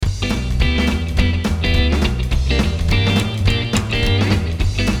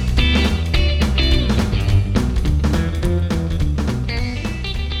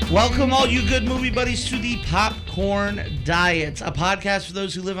Welcome, all you good movie buddies, to the Popcorn Diet, a podcast for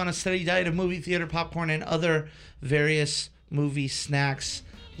those who live on a steady diet of movie theater popcorn and other various movie snacks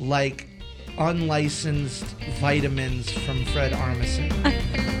like unlicensed vitamins from Fred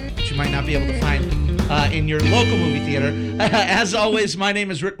Armisen, which you might not be able to find in your local movie theater. As always, my name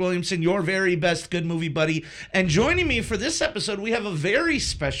is Rick Williamson, your very best good movie buddy. And joining me for this episode, we have a very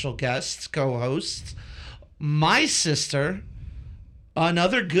special guest, co-host, my sister,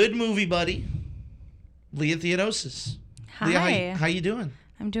 another good movie buddy, Leah Theodosis. Hi. Leah, how you doing?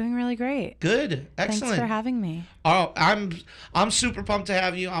 I'm doing really great. Good. Excellent. Thanks for having me. Oh, I'm super pumped to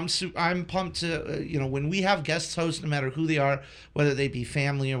have you. I'm pumped to, when we have guest hosts, no matter who they are, whether they be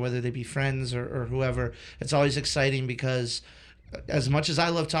family or whether they be friends or whoever, it's always exciting because as much as I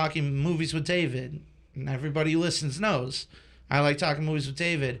love talking movies with David, and everybody who listens knows, I like talking movies with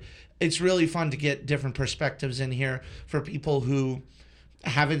David, it's really fun to get different perspectives in here for people who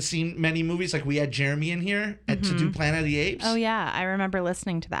haven't seen many movies. Like we had Jeremy in here to do Planet of the Apes. Oh yeah, I remember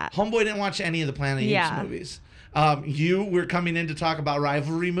listening to that. Homeboy didn't watch any of the Planet of the Apes movies. You were coming in to talk about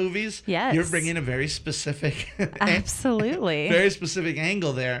rivalry movies. Yes. You're bringing a very specific Absolutely. very specific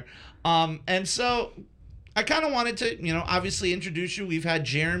angle there. And so I kind of wanted to, obviously introduce you. We've had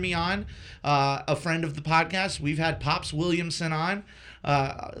Jeremy on, a friend of the podcast. We've had Pops Williamson on,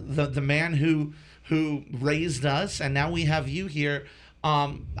 the man who raised us, and now we have you here.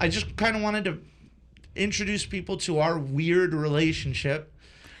 I just kind of wanted to introduce people to our weird relationship.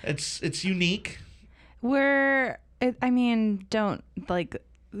 It's unique. Don't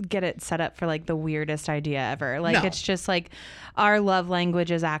get it set up for like the weirdest idea ever. Like no. It's just like our love language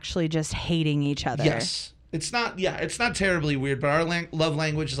is actually just hating each other. Yes. It's not terribly weird, but our love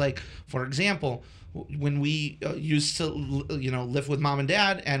language is like, for example, when we used to, live with mom and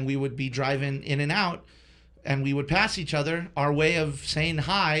dad and we would be driving in and out, and we would pass each other, our way of saying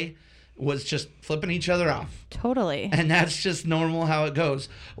hi was just flipping each other off. Totally. And that's just normal how it goes.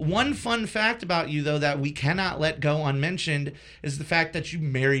 One fun fact about you, though, that we cannot let go unmentioned is the fact that you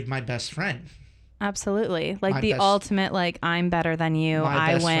married my best friend. Absolutely. Like ultimate, like, I'm better than you.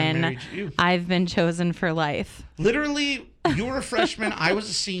 I win. I've been chosen for life. Literally, you were a freshman. I was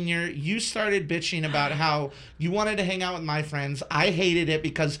a senior. You started bitching about how you wanted to hang out with my friends. I hated it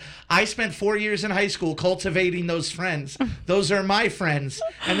because I spent 4 years in high school cultivating those friends. Those are my friends.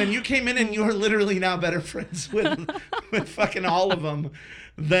 And then you came in and you are literally now better friends with fucking all of them,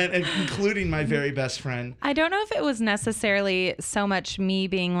 including my very best friend. I don't know if it was necessarily so much me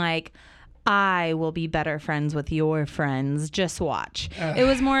being like, I will be better friends with your friends. Just watch. It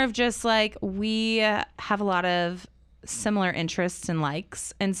was more of just like, we have a lot of similar interests and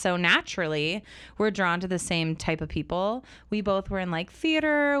likes. And so naturally, we're drawn to the same type of people. We both were in like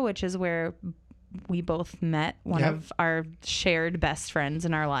theater, which is where we both met one of our shared best friends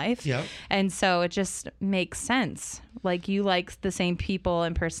in our life. Yep. And so it just makes sense. Like you like the same people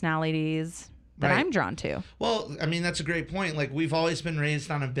and personalities that right. I'm drawn to. Well, I mean, that's a great point. Like we've always been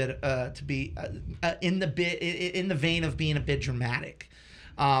raised on a bit to be in the vein of being a bit dramatic.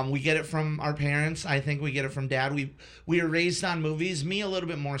 We get it from our parents. I think we get it from Dad. We were raised on movies. Me a little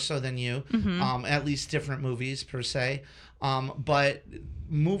bit more so than you. Mm-hmm. At least different movies per se. But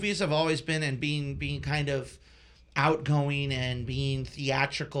movies have always been, and being kind of outgoing and being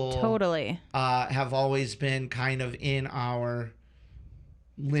theatrical. Totally. Have always been kind of in our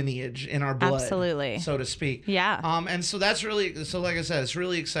lineage, in our blood, absolutely, so to speak. Yeah. And so that's really, so like I said, it's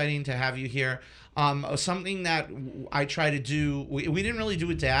really exciting to have you here. Something that I try to do, we didn't really do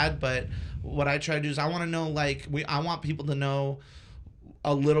with Dad, but what I try to do is I want to know, I want people to know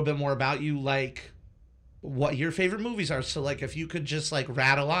a little bit more about you, like what your favorite movies are. So like if you could just like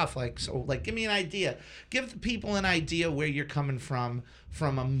rattle off, give me an idea, give the people an idea where you're coming from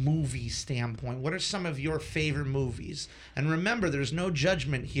a movie standpoint. What are some of your favorite movies? And remember, there's no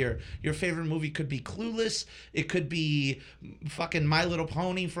judgment here. Your favorite movie could be Clueless. It could be fucking My Little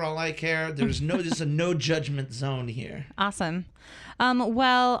Pony for all I care. There's a no judgment zone here. Awesome.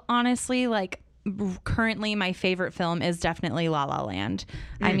 Well, honestly, currently my favorite film is definitely La La Land.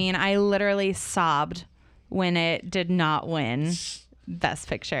 I mean, I literally sobbed when it did not win Best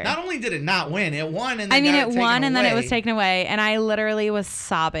Picture. Not only did it not win, it won and then it won and then it was taken away, and I literally was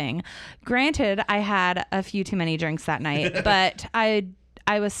sobbing. Granted, I had a few too many drinks that night, but I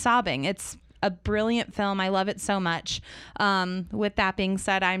was sobbing. It's a brilliant film. I love it so much. With that being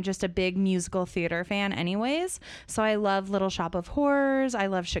said, I'm just a big musical theater fan anyways. So I love Little Shop of Horrors. I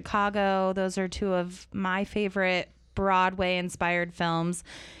love Chicago. Those are two of my favorite Broadway inspired films.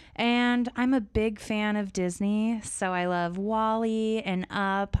 And I'm a big fan of Disney, so I love WALL-E and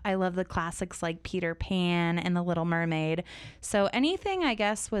Up. I love the classics like Peter Pan and The Little Mermaid. So anything, I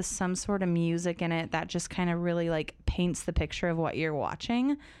guess, with some sort of music in it that just kind of really like paints the picture of what you're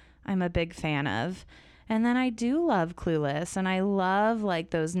watching, I'm a big fan of. And then I do love Clueless, and I love like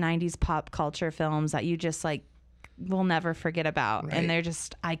those 90s pop culture films that you just like will never forget about, Right. and they're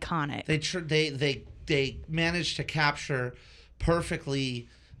just iconic. They managed to capture perfectly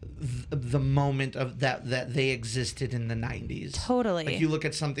the moment of that they existed in the 90s. Totally. Like you look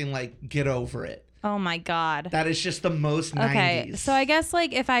at something like Get Over It. Oh my God. That is just the most 90s. Okay, so I guess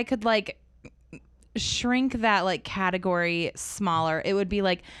like if I could like shrink that like category smaller, it would be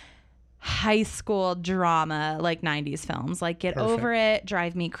like high school drama, like 90s films, like Get Perfect. Over It,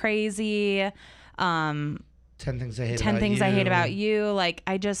 Drive Me Crazy, 10 Things I Hate 10 About Things You. I Hate About You. Like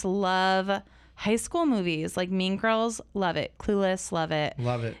I just love high school movies, like Mean Girls, love it. Clueless, love it.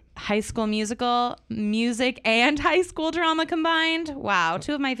 Love it. High School Musical, music and high school drama combined. Wow,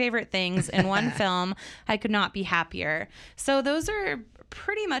 two of my favorite things in one film. I could not be happier. So those are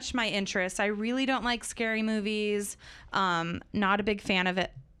pretty much my interests. I really don't like scary movies. Not a big fan of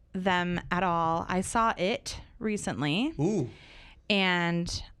them at all. I saw It recently. Ooh.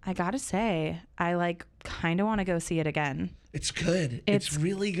 And I gotta say, I like kind of want to go see it again. It's good. It's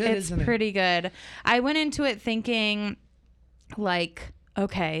really good, isn't it? It's pretty good. I went into it thinking like,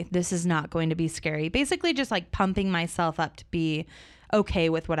 okay, this is not going to be scary. Basically just like pumping myself up to be okay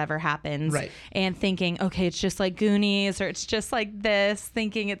with whatever happens. Right. And thinking, okay, it's just like Goonies or it's just like this,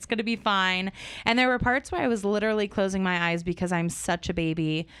 thinking it's going to be fine. And there were parts where I was literally closing my eyes because I'm such a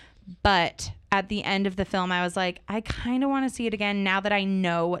baby. But at the end of the film, I was like, I kind of want to see it again now that I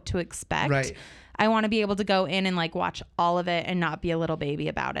know what to expect. Right. I want to be able to go in and like watch all of it and not be a little baby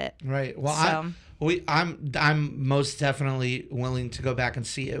about it. Right. Well, So- I'm most definitely willing to go back and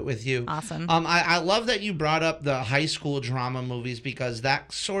see it with you. Awesome. I love that you brought up the high school drama movies because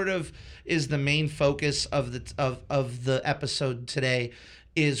that sort of is the main focus of the episode today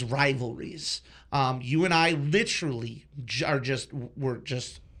is rivalries. You and I literally were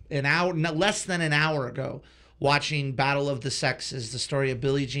just an hour, less than an hour ago, watching Battle of the Sexes, the story of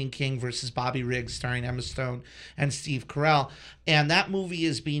Billie Jean King versus Bobby Riggs, starring Emma Stone and Steve Carell. And that movie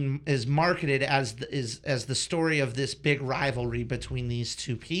is marketed as the story of this big rivalry between these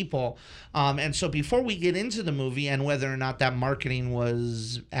two people. And so before we get into the movie and whether or not that marketing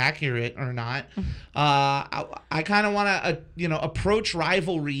was accurate or not, I kind of want to approach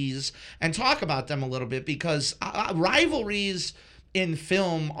rivalries and talk about them a little bit because rivalries in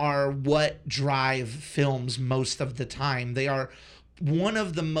film are what drive films most of the time. They are one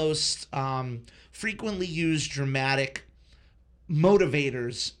of the most frequently used dramatic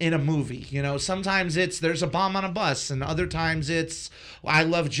motivators in a movie. You know, sometimes it's there's a bomb on a bus and other times it's I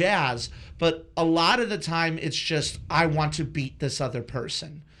love jazz, but a lot of the time it's just I want to beat this other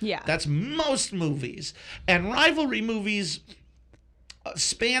person. Yeah. That's most movies. And rivalry movies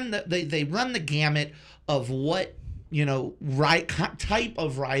span they run the gamut of what type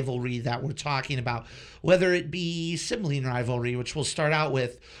of rivalry that we're talking about, whether it be sibling rivalry, which we'll start out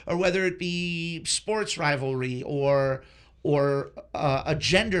with, or whether it be sports rivalry or a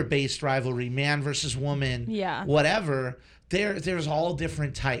gender-based rivalry, man versus woman, whatever. There's all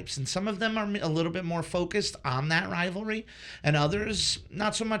different types, and some of them are a little bit more focused on that rivalry, and others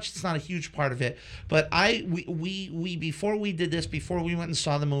not so much. It's not a huge part of it. But we before we did this, before we went and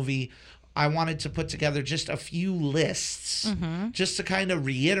saw the movie, I wanted to put together just a few lists just to kind of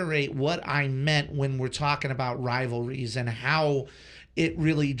reiterate what I meant when we're talking about rivalries and how it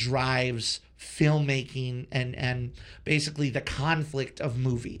really drives filmmaking and basically the conflict of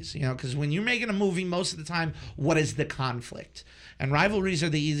movies. Because when you're making a movie, most of the time, what is the conflict? And rivalries are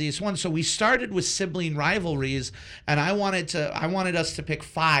the easiest one. So we started with sibling rivalries, and I wanted us to pick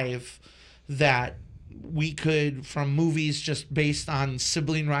 5 that we could, from movies just based on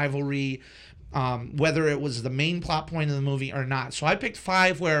sibling rivalry, whether it was the main plot point of the movie or not. So I picked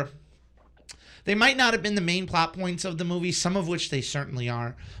 5 where they might not have been the main plot points of the movie, some of which they certainly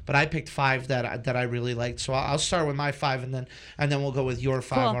are, but I picked 5 that I really liked. So I'll start with my 5 and then we'll go with your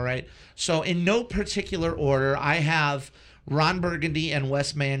 5. Cool. All right. So in no particular order, I have Ron Burgundy and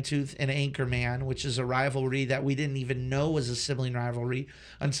Wes Mantooth in Anchorman, which is a rivalry that we didn't even know was a sibling rivalry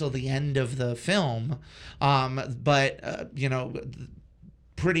until the end of the film.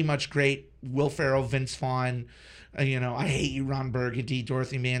 Pretty much great. Will Ferrell, Vince Vaughn, I hate you, Ron Burgundy.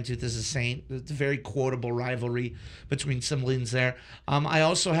 Dorothy Mantooth is a saint. It's a very quotable rivalry between siblings there. I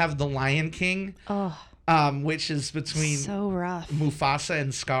also have The Lion King. Oh. Which is between so rough. Mufasa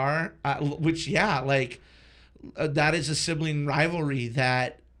and Scar, that is a sibling rivalry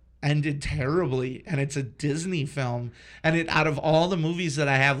that ended terribly, and it's a Disney film, and out of all the movies that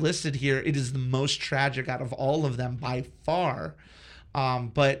I have listed here, it is the most tragic out of all of them by far.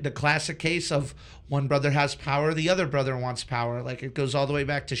 But the classic case of one brother has power, the other brother wants power. Like, it goes all the way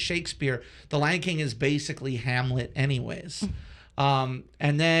back to Shakespeare. The Lion King is basically Hamlet anyways. And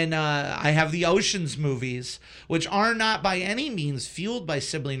then I have the Ocean's movies, which are not by any means fueled by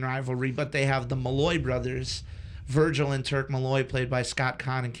sibling rivalry, but they have the Malloy brothers, Virgil and Turk Malloy, played by Scott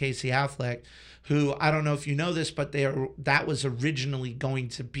Conn and Casey Affleck, who, I don't know if you know this, but that was originally going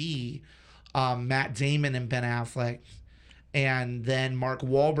to be Matt Damon and Ben Affleck. And then Mark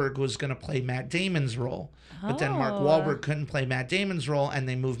Wahlberg was going to play Matt Damon's role. But then Mark Wahlberg couldn't play Matt Damon's role, and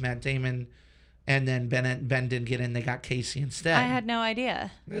they moved Matt Damon, and then Ben didn't get in. They got Casey instead. I had no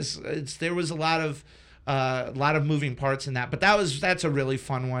idea. There was a lot of moving parts in that. But that's a really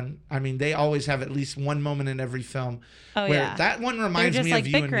fun one. I mean, they always have at least one moment in every film where that one reminds me of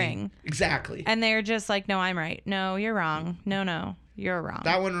you bickering. And me. Exactly. And they're just like, no, I'm right. No, you're wrong. No. You're wrong.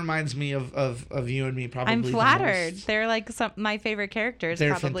 That one reminds me of you and me probably. I'm flattered. They're like my favorite characters.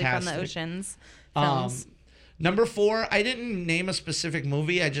 They're probably fantastic. From the Ocean's films. Number 4, I didn't name a specific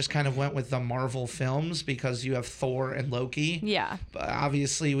movie. I just kind of went with the Marvel films because you have Thor and Loki. Yeah. But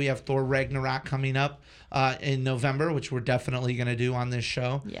obviously, we have Thor Ragnarok coming up in November, which we're definitely going to do on this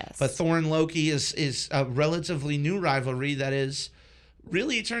show. Yes. But Thor and Loki is a relatively new rivalry that is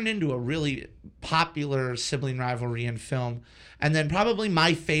really turned into a really popular sibling rivalry in film. And then probably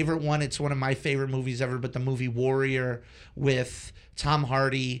my favorite one, it's one of my favorite movies ever, but the movie Warrior with Tom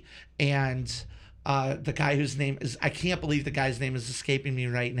Hardy and the guy whose name is, I can't believe the guy's name is escaping me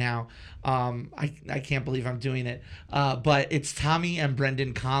right now. I can't believe I'm doing it. But it's Tommy and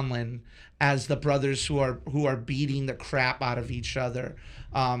Brendan Conlon as the brothers who are beating the crap out of each other.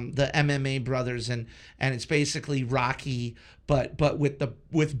 The MMA brothers, and it's basically Rocky, but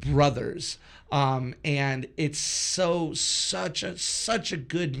with brothers. And it's such a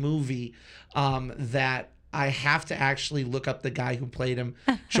good movie that I have to actually look up the guy who played him,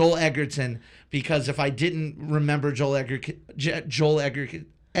 Joel Edgerton, because if I didn't remember Joel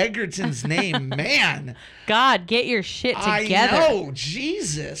Edgerton's name, man. God, get your shit together. I know,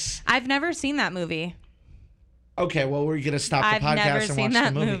 Jesus. I've never seen that movie. Okay, well, we're gonna stop the podcast and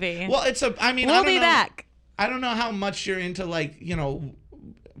watch the movie. Well, We'll be back. I don't know how much you're into, like,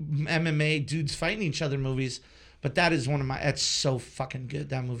 MMA dudes fighting each other movies, but that is that's so fucking good.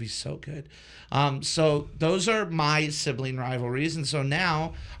 That movie's so good. So those are my sibling rivalries. And so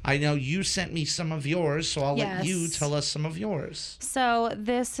now I know you sent me some of yours, so I'll let you tell us some of yours. So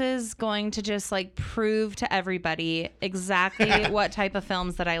this is going to just like prove to everybody exactly what type of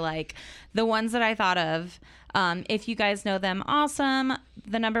films that I like. The ones that I thought of. If you guys know them, awesome.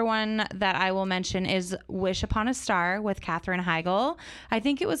 The number one that I will mention is Wish Upon a Star with Katherine Heigl. I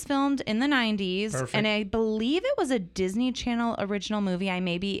think it was filmed in the 90s. Perfect. And I believe it was a Disney Channel original movie. I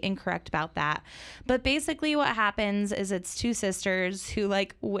may be incorrect about that. But basically what happens is it's two sisters who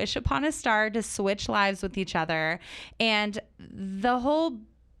like wish upon a star to switch lives with each other. And the whole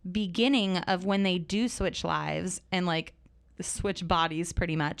beginning of when they do switch lives and like switch bodies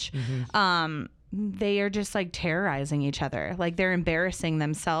pretty much, they are just like terrorizing each other. Like they're embarrassing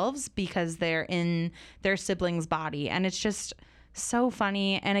themselves because they're in their sibling's body. And it's just so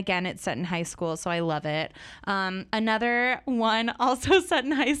funny. And again, it's set in high school, so I love it. Another one also set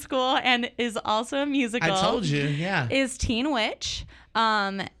in high school and is also a musical. I told you, yeah. Is Teen Witch.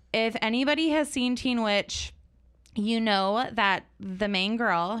 If anybody has seen Teen Witch, you know that the main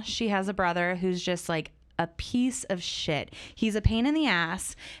girl, she has a brother who's just like a piece of shit. He's a pain in the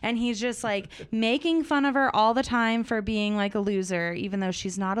ass, and he's just like making fun of her all the time for being like a loser, even though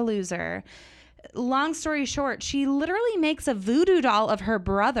she's not a loser. Long story short, she literally makes a voodoo doll of her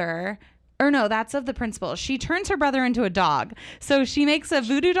brother. Or no, that's of the principal. She turns her brother into a dog. So she makes a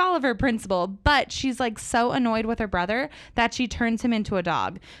voodoo doll of her principal, but she's like so annoyed with her brother that she turns him into a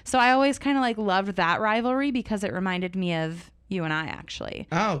dog. So I always kind of like loved that rivalry because it reminded me of you and I, actually.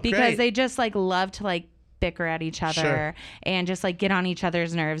 Oh, great. Because they just like love to like bicker at each other and just like get on each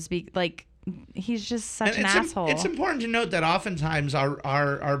other's nerves. He's just such an asshole. It's important to note that oftentimes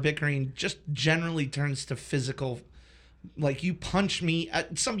our bickering just generally turns to physical. Like you punch me.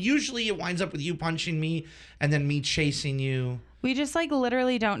 Usually it winds up with you punching me and then me chasing you. We just like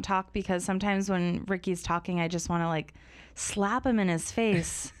literally don't talk because sometimes when Ricky's talking, I just want to like slap him in his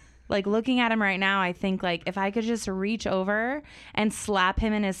face. Like looking at him right now, I think like if I could just reach over and slap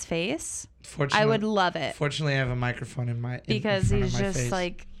him in his face, I would love it. Fortunately, I have a microphone in front because he's of my just face.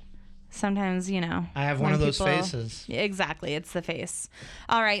 like Sometimes, you know. I have one of those faces. Exactly. It's the face.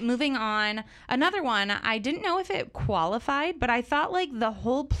 All right. Moving on. Another one. I didn't know if it qualified, but I thought like the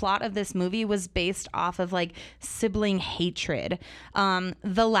whole plot of this movie was based off of like sibling hatred.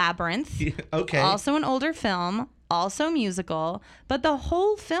 The Labyrinth. Okay. Also an older film. Also musical. But the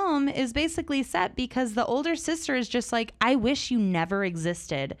whole film is basically set because the older sister is just like, I wish you never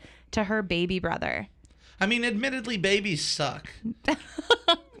existed to her baby brother. I mean, admittedly, babies suck.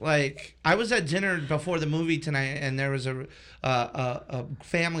 Like, I was at dinner before the movie tonight, and there was a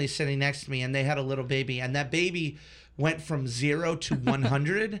family sitting next to me, and they had a little baby, and that baby went from 0 to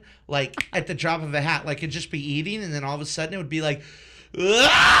 100, like, at the drop of a hat. Like, it'd just be eating, and then all of a sudden it would be like,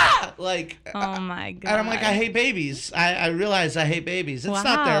 ah! Like, oh my God. And I'm like, I hate babies. I realize I hate babies. It's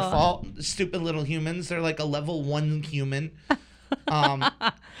not their fault. Stupid little humans. They're like a level 1 human.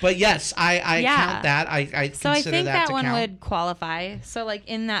 But yes, I count that. I consider so I think that one count. would qualify. So like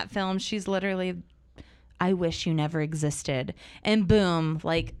in that film, she's literally, I wish you never existed, and boom,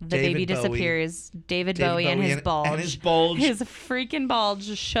 like the baby disappears. David Bowie and his bulge, his freaking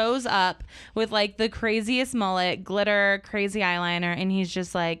bulge shows up with like the craziest mullet, glitter, crazy eyeliner, and he's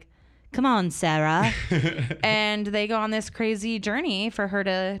just like, come on, Sarah. And they go on this crazy journey for her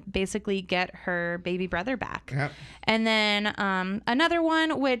to basically get her baby brother back. Yep. And then another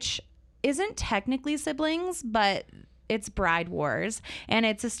one, which isn't technically siblings, but it's Bride Wars. And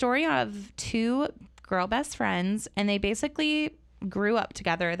it's a story of two girl best friends, and they basically grew up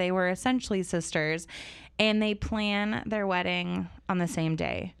together. They were essentially sisters, and they plan their wedding on the same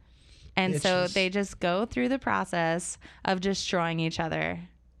day. And so they just go through the process of destroying each other.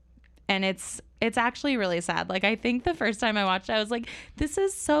 And it's actually really sad. Like, I think the first time I watched it, I was like, this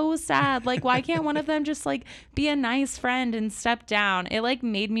is so sad. Like, why can't one of them just like be a nice friend and step down? It like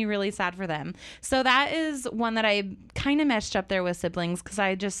made me really sad for them. So that is one that I kind of meshed up there with siblings,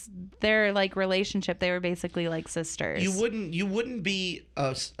 because their like relationship, they were basically like sisters. You wouldn't be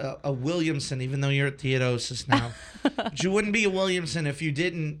a Williamson, even though you're at Theodosis now. But you wouldn't be a Williamson if you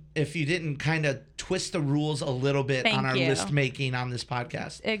didn't kind of twist the rules a little bit on our list making on this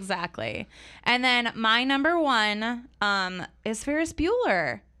podcast. Exactly. And then my number one is Ferris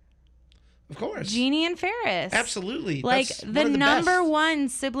Bueller. Of course. Jeannie and Ferris. Absolutely. Like That's the number one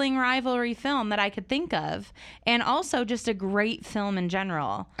sibling rivalry film that I could think of. And also just a great film in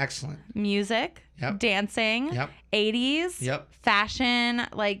general. Excellent. Music. Yep. Dancing. Yep. 80s. Yep. Fashion.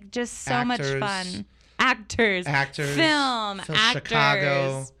 Like just so much fun. Actors. Film. Actors.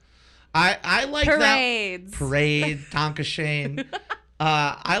 Chicago. I like Parades. that. Parade. Tonka Shane.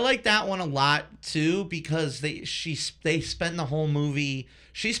 I like that one a lot too, because they spend the whole movie.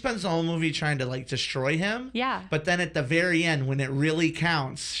 She spends the whole movie trying to like destroy him. Yeah. But then at the very end, when it really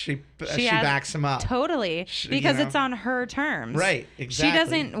counts, she backs him up. Totally. Because it's on her terms. Right. Exactly. She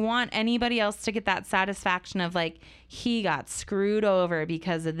doesn't want anybody else to get that satisfaction of like, he got screwed over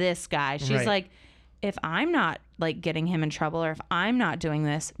because of this guy. She's like, if I'm not like getting him in trouble, or if I'm not doing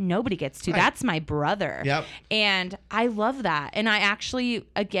this, nobody gets to. That's my brother. Yep. And I love that. And I actually,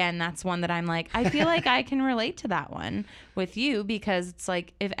 again, that's one that I'm like, I feel like I can relate to that one with you, because it's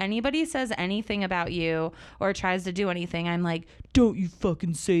like, if anybody says anything about you or tries to do anything, I'm like, don't you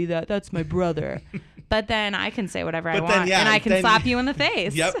fucking say that. That's my brother. But then I can say whatever I want, and I can slap you in the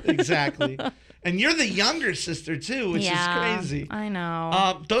face. Yep, exactly. And you're the younger sister too, which is crazy. I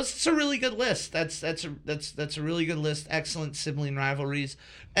know. That's a really good list. That's a really good list. Excellent sibling rivalries.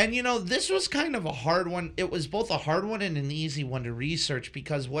 And you know, this was kind of a hard one. It was both a hard one and an easy one to research,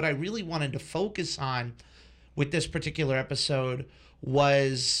 because what I really wanted to focus on with this particular episode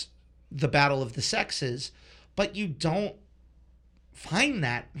was the battle of the sexes. But you don't find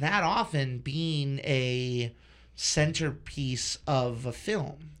that often being a centerpiece of a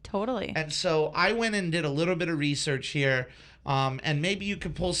film. Totally. And so I went and did a little bit of research here, and maybe you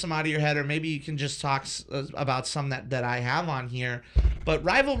could pull some out of your head, or maybe you can just talk about some that I have on here. But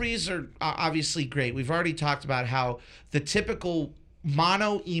rivalries are obviously great. We've already talked about how the typical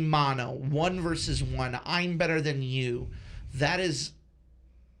mano y mano, one versus one, I'm better than you, that has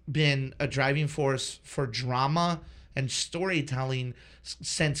been a driving force for drama and storytelling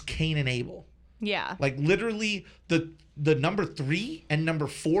since Cain and Abel. Yeah. Like literally the number 3 and number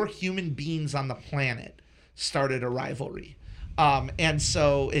 4 human beings on the planet started a rivalry. And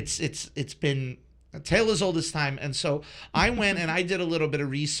so it's been a tale as old as time. And so I went and I did a little bit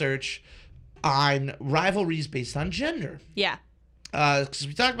of research on rivalries based on gender. Yeah. Because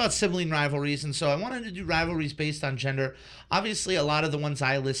we talked about sibling rivalries, and so I wanted to do rivalries based on gender. Obviously, a lot of the ones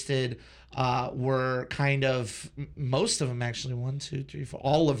I listed were kind of, most of them actually, 1, 2, 3, 4,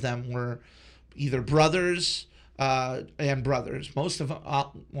 all of them were either brothers, and brothers. Most of them,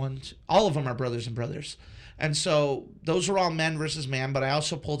 all of them are brothers and brothers. And so those are all men versus man, but I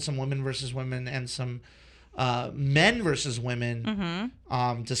also pulled some women versus women and some men versus women,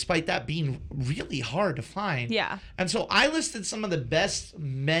 despite that being really hard to find. Yeah. And so I listed some of the best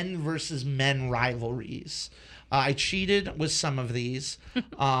men versus men rivalries. I cheated with some of these,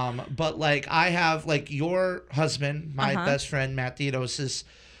 but like I have like your husband, my best friend Matt Theodosis.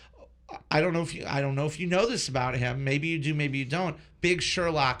 I don't know if you know this about him. Maybe you do, maybe you don't. Big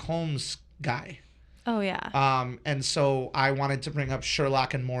Sherlock Holmes guy. Oh, yeah. And so I wanted to bring up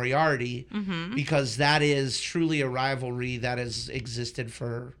Sherlock and Moriarty because that is truly a rivalry that has existed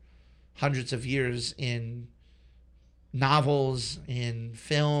for hundreds of years in novels, in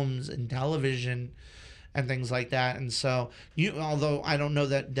films, in television, and things like that. And so although I don't know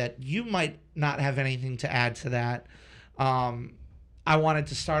that you might not have anything to add to that, I wanted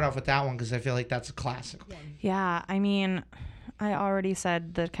to start off with that one because I feel like that's a classic one. Yeah, I mean, I already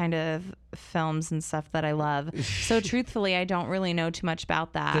said the kind of films and stuff that I love. So truthfully, I don't really know too much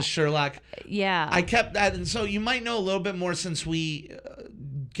about that. The Sherlock. Yeah. I kept that. And so you might know a little bit more since we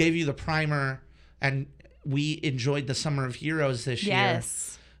gave you the primer and we enjoyed the Summer of Heroes this year.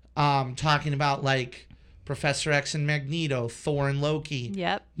 Yes. Talking about like Professor X and Magneto, Thor and Loki.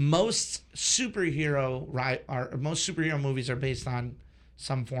 Yep. Most superhero movies are based on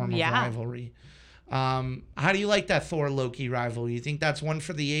some form of rivalry. How do you like that Thor Loki rivalry? You think that's one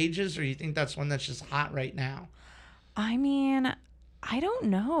for the ages, or you think that's one that's just hot right now? I mean, I don't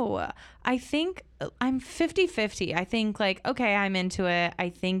know. I think I'm 50-50. I think like, okay, I'm into it. I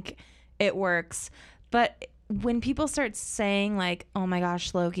think it works. But when people start saying like, oh my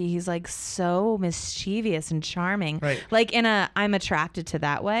gosh, Loki, he's like so mischievous and charming. Right. Like I'm attracted to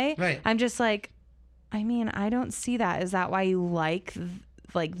that way. Right. I'm just like, I mean, I don't see that. Is that why you like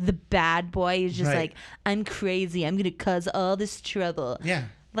the bad boy is just like, I'm crazy, I'm gonna cause all this trouble? Yeah.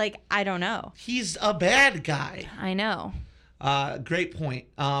 Like, I don't know. He's a bad guy. I know. Great point.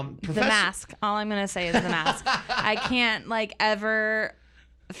 The Mask. All I'm gonna say is The Mask. I can't like ever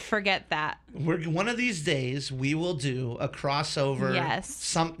forget that. One of these days we will do a crossover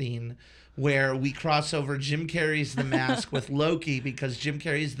something where we cross over Jim Carrey's The Mask with Loki, because Jim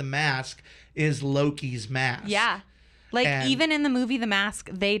Carrey's The Mask is Loki's mask. Yeah. Like, even in the movie The Mask,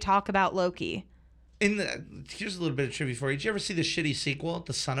 they talk about Loki. Here's a little bit of trivia for you. Did you ever see the shitty sequel,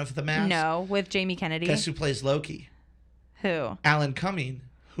 The Son of the Mask? No, with Jamie Kennedy. Guess who plays Loki? Who? Alan Cumming,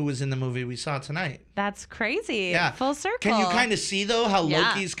 who was in the movie we saw tonight. That's crazy. Yeah. Full circle. Can you kind of see, though, how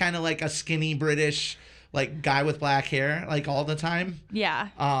Loki's kind of like a skinny British like guy with black hair, like all the time? Yeah.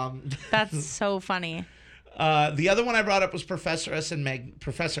 That's so funny. The other one I brought up was Professor S and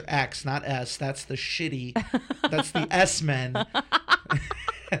Professor X, not S. That's the shitty. That's the S-men.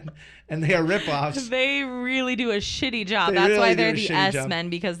 and they are ripoffs. They really do a shitty job. They That's really why do they're a the shitty S-men,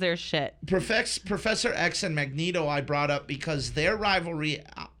 because they're shit. Professor X and Magneto I brought up because their rivalry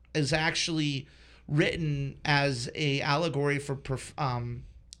is actually written as a allegory for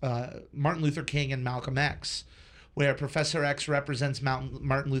Martin Luther King and Malcolm X, where Professor X represents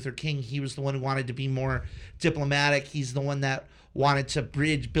Martin Luther King. He was the one who wanted to be more diplomatic. He's the one that wanted to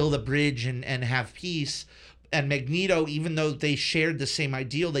build a bridge and have peace. And Magneto, even though they shared the same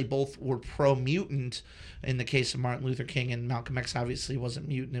ideal, they both were pro-mutant. In the case of Martin Luther King, and Malcolm X obviously wasn't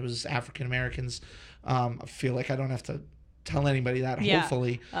mutant. It was African Americans. I feel like I don't have to tell anybody that,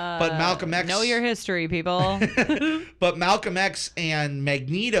 hopefully. But Malcolm X... Know your history, people. But Malcolm X and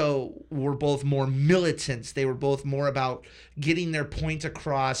Magneto were both more militants. They were both more about getting their point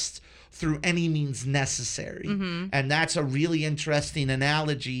across through any means necessary. Mm-hmm. And that's a really interesting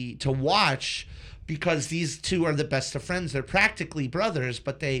analogy to watch, because these two are the best of friends. They're practically brothers,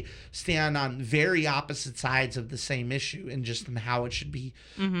 but they stand on very opposite sides of the same issue and just how it should be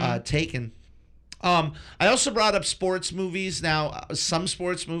taken. I also brought up sports movies. Now, some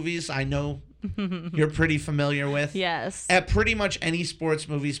sports movies I know you're pretty familiar with. Yes. At pretty much any sports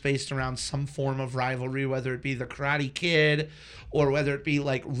movies based around some form of rivalry, whether it be The Karate Kid or whether it be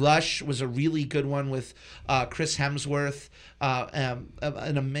like Rush was a really good one with Chris Hemsworth,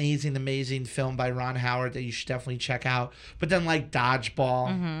 an amazing film by Ron Howard that you should definitely check out. But then like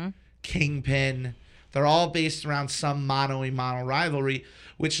Dodgeball, Kingpin, they're all based around some mano-a-mano rivalry,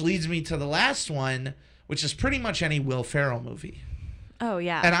 which leads me to the last one, which is pretty much any Will Ferrell movie. Oh,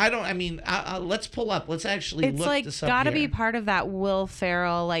 yeah. And let's pull up. Let's actually look this up. It's like gotta be part of that Will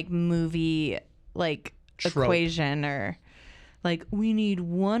Ferrell like movie like trope. Equation, or like we need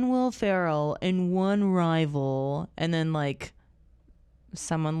one Will Ferrell and one rival, and then like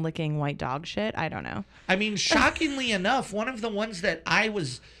someone licking white dog shit. I don't know. I mean, shockingly enough, one of the ones that I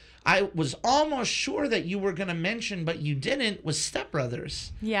I was almost sure that you were going to mention, but you didn't, was Step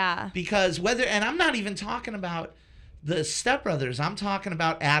Brothers. Yeah. Because and I'm not even talking about the Step Brothers. I'm talking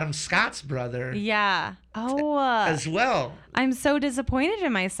about Adam Scott's brother. Yeah. Oh. As well. I'm so disappointed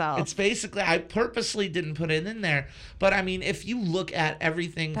in myself. It's basically, I purposely didn't put it in there. But I mean, if you look at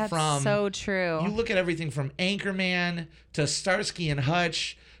everything That's from. so true. You look at everything from Anchorman to Starsky and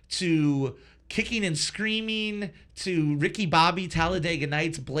Hutch to Kicking and Screaming to Ricky Bobby, Talladega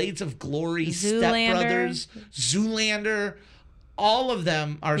Nights, Blades of Glory, Step Brothers, Zoolander. All of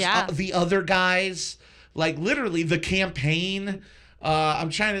them are The Other Guys. Like literally The Campaign. I'm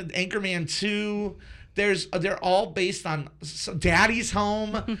trying to Anchorman 2. They're all based on Daddy's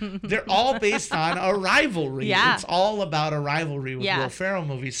Home. They're all based on a rivalry. Yeah. It's all about a rivalry with Will Ferrell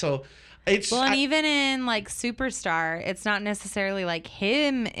movies. So it's and even in like Superstar, it's not necessarily like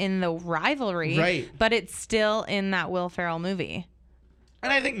him in the rivalry, right? But it's still in that Will Ferrell movie.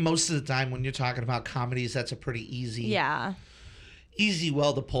 And I think most of the time when you're talking about comedies, that's a pretty easy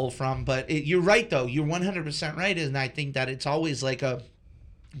well to pull from. But you're right, though. You're 100% right. And I think that it's always like a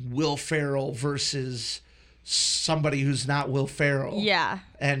Will Ferrell versus somebody who's not Will Ferrell. Yeah.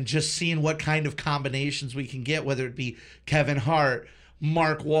 And just seeing what kind of combinations we can get, whether it be Kevin Hart,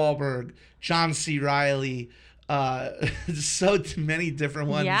 Mark Wahlberg, John C. Reilly, so many different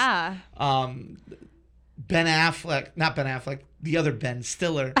ones. Yeah. Ben Affleck, not Ben Affleck, the other Ben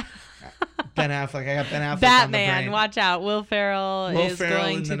Stiller. Ben Affleck. I got Ben Affleck Batman, on the brain. watch out. Will Ferrell is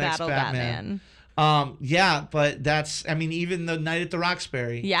going to battle Batman. Yeah, but that's, I mean, even the Night at the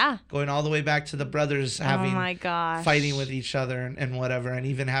Roxbury. Yeah. Going all the way back to the brothers having, oh my gosh, fighting with each other and whatever, and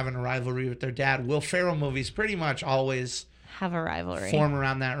even having a rivalry with their dad. Will Ferrell movies pretty much always have a rivalry. Form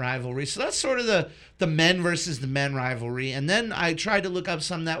around that rivalry. So that's sort of the men versus the men rivalry. And then I tried to look up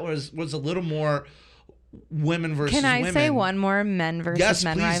some that was a little more women versus women. Can I say one more men versus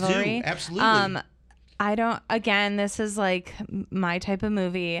men rivalry? Yes, please do. Absolutely. I don't, again, this is like my type of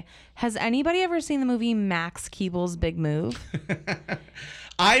movie. Has anybody ever seen the movie Max Keeble's Big Move?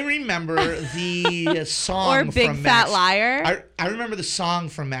 I remember the song or Big from Fat Max, Liar. I remember the song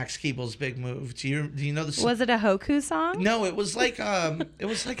from Max Keeble's Big Move. Do you know the song? Was it a Hoku song? No, it was like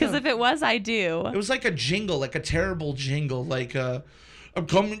because if it was, I do. It was like a jingle, like a terrible jingle, like I'm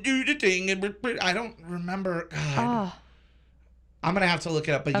coming to the thing, and I don't remember. God. Oh. I'm going to have to look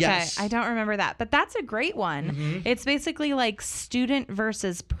it up, but okay, yes. I don't remember that. But that's a great one. Mm-hmm. It's basically like student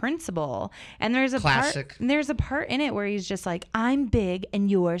versus principal. And there's a part in it where he's just like, I'm big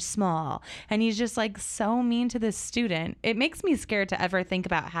and you're small. And he's just like so mean to this student. It makes me scared to ever think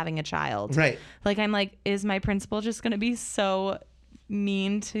about having a child. Right. Like, I'm like, is my principal just going to be so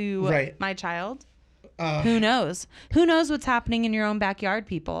mean to my child? Who knows? Who knows what's happening in your own backyard,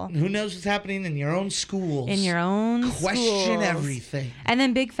 people? Who knows what's happening in your own schools? In your own Question everything. And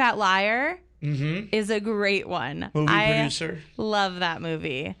then Big Fat Liar is a great one. Movie producer. Love that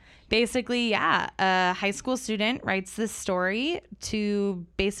movie. Basically, a high school student writes this story to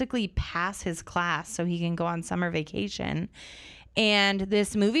basically pass his class so he can go on summer vacation. And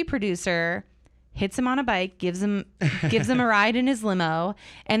this movie producer hits him on a bike, gives him a ride in his limo,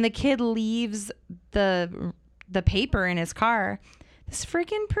 and the kid leaves the paper in his car. This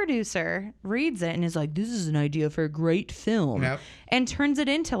freaking producer reads it and is like, this is an idea for a great film. Yep. And turns it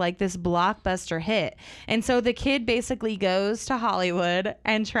into like this blockbuster hit. And so the kid basically goes to Hollywood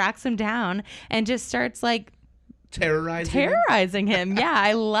and tracks him down and just starts like terrorizing him. Yeah,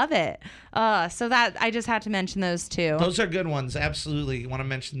 I love it. So that I just had to mention those two. Those are good ones. Absolutely. You want to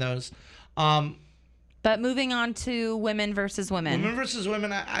mention those. But moving on to women versus women. Women versus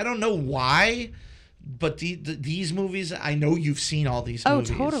women, I don't know why, but these movies, I know you've seen all these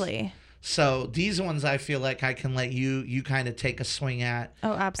movies. Oh, totally. So these ones I feel like I can let you kind of take a swing at.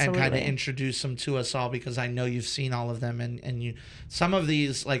 Oh, absolutely. And kind of introduce them to us all because I know you've seen all of them. And you, some of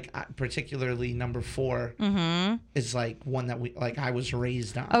these, like particularly number 4 is like one that I was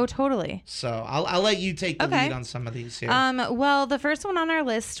raised on. Oh, totally. So I'll let you take the lead on some of these here. Well, the first one on our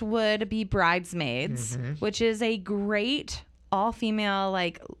list would be Bridesmaids, which is a great all-female,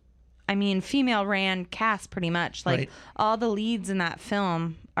 female ran cast pretty much. All the leads in that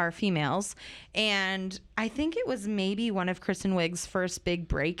film are females. And I think it was maybe one of Kristen Wiig's first big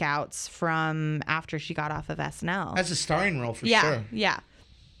breakouts from after she got off of SNL. That's a starring role for sure. Yeah.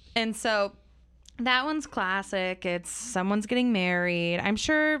 And so that one's classic. It's someone's getting married. I'm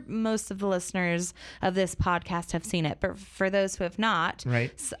sure most of the listeners of this podcast have seen it, but for those who have not,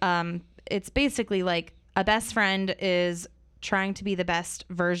 it's basically like a best friend is trying to be the best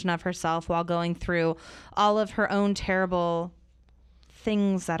version of herself while going through all of her own terrible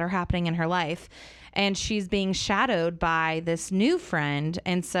things that are happening in her life. and she's being shadowed by this new friend,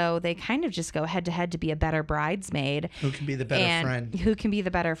 and so they kind of just go head to head to be a better bridesmaid. Who can be the better friend? Who can be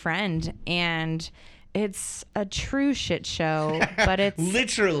the better friend? And it's a true shit show, but it's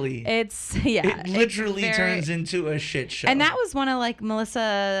literally. It literally turns into a shit show. And that was one of like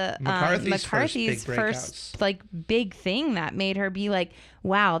Melissa McCarthy's first like big thing that made her be like,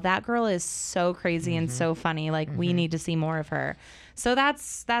 wow, that girl is so crazy and so funny. Like we need to see more of her. So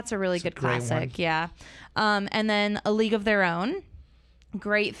that's a really good classic. Yeah. And then A League of Their Own.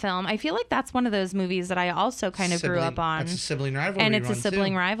 Great film. I feel like that's one of those movies that I also kind of grew up on. It's a sibling rivalry. And it's a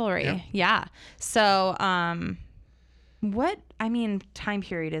sibling rivalry. Yep. Yeah. So, time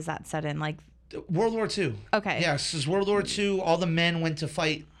period is that set in? Like World War II. Okay. Yes, it's World War II. All the men went to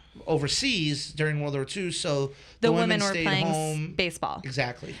fight overseas during World War II, so the women were playing home. Baseball.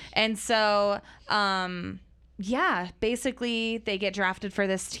 Exactly. And so, basically they get drafted for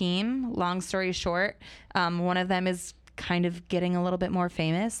this team. Long story short, one of them is kind of getting a little bit more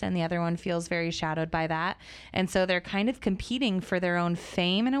famous and the other one feels very shadowed by that, and so they're kind of competing for their own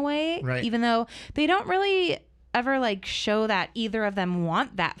fame in a way, right. Even though they don't really ever like show that either of them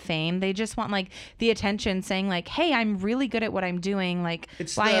want that fame. They just want like the attention, saying like, hey, I'm really good at what I'm doing, like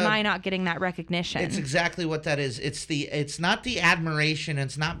why am I not getting that recognition? It's exactly what that is. It's not the admiration,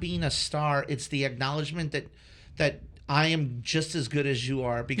 it's not being a star, it's the acknowledgement that I am just as good as you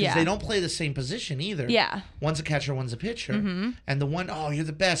are, because they don't play the same position either. Yeah. One's a catcher, one's a pitcher. Mm-hmm. And the one, you're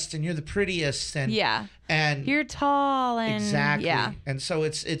the best and you're the prettiest and and you're tall and exactly. Yeah. And so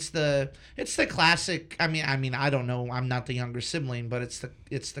it's the classic. I mean I don't know, I'm not the younger sibling, but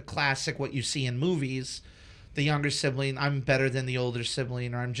it's the classic what you see in movies. The younger sibling, I'm better than the older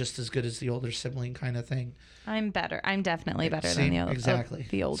sibling, or I'm just as good as the older sibling kind of thing. I'm better. I'm definitely better than the older sibling.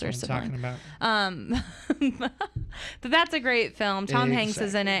 That's what I'm talking about. But that's a great film. Tom Hanks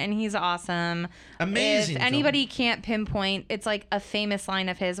is in it, and he's awesome. Amazing. If anybody can't pinpoint, it's like a famous line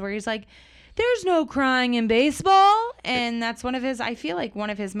of his where he's like, "There's no crying in baseball," and that's one of his. I feel like one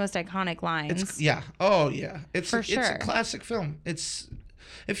of his most iconic lines. It's sure. It's a classic film.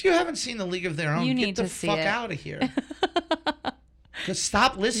 If you haven't seen The League of Their Own, get the fuck out of here. Just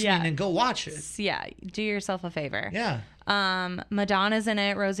stop listening and go watch it. Yeah, do yourself a favor. Yeah. Madonna's in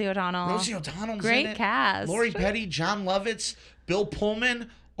it. Rosie O'Donnell's in it. Great cast. Lori Petty, John Lovitz, Bill Pullman,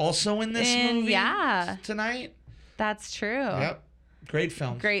 also in this movie tonight. That's true. Yep. Great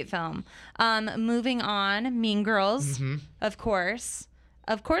film. Moving on, Mean Girls, of course.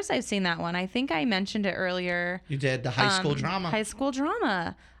 Of course I've seen that one. I think I mentioned it earlier. You did. The high school drama. High school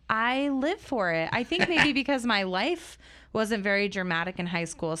drama. I live for it. I think maybe because my life wasn't very dramatic in high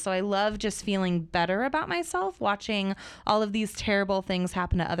school. So I love just feeling better about myself watching all of these terrible things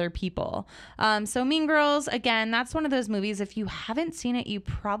happen to other people. So Mean Girls, again, that's one of those movies. If you haven't seen it, you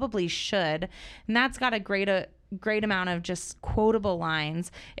probably should. And that's got a great amount of just quotable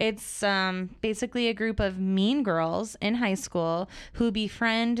lines. It's basically a group of mean girls in high school who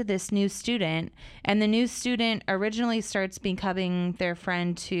befriend this new student, and the new student originally starts becoming their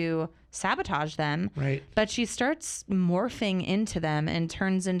friend to sabotage them, right? But she starts morphing into them and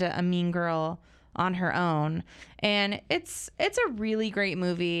turns into a mean girl on her own, and it's a really great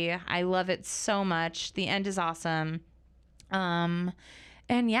movie. I love it so much. The end is awesome. And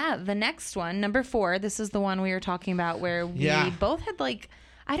the next one, number 4, this is the one we were talking about where we both had like,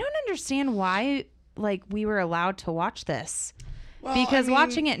 I don't understand why like we were allowed to watch this. Well, because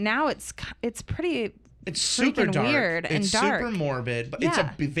watching it now, it's pretty, it's super dark, weird and it's dark. Super morbid, but it's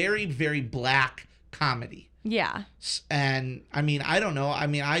a very, very black comedy. Yeah. And I mean, I don't know. I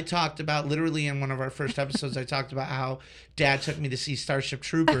mean, I talked about literally in one of our first episodes, I talked about how Dad took me to see Starship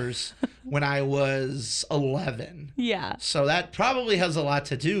Troopers when I was 11. Yeah. So that probably has a lot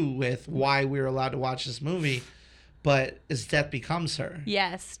to do with why we were allowed to watch this movie. But as Death Becomes Her.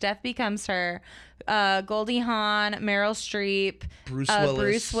 Yes, Death Becomes Her. Goldie Hawn, Meryl Streep,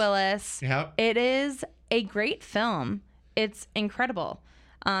 Bruce Willis. Yep. It is a great film. It's incredible.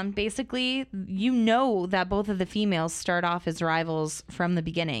 Basically, you know that both of the females start off as rivals from the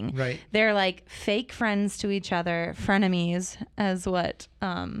beginning. Right. They're like fake friends to each other, frenemies, as what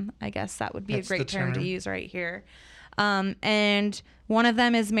I guess that would be a great term to use right here. And one of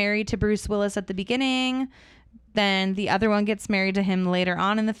them is married to Bruce Willis at the beginning. Then the other one gets married to him later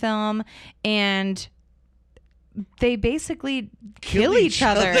on in the film, and they basically kill each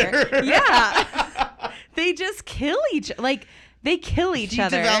other. Yeah. They just kill they kill each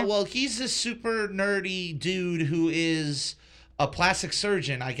other. Well, he's a super nerdy dude who is a plastic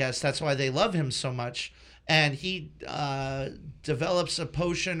surgeon, I guess. That's why they love him so much. and he develops a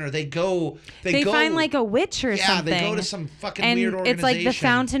potion, or they find like a witch or something. Yeah, they go to some fucking and weird organization. It's like the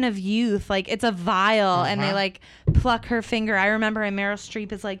Fountain of Youth. Like, it's a vial, and they like pluck her finger. I remember, and Meryl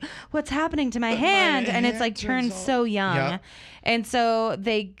Streep is like, "What's happening to my hand?" And it's like turned so young. Yep. And so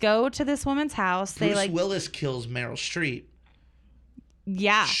they go to this woman's house. Bruce Willis kills Meryl Streep.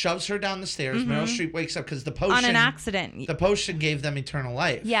 Yeah. Shoves her down the stairs. Meryl Streep wakes up because the potion... On an accident. The potion gave them eternal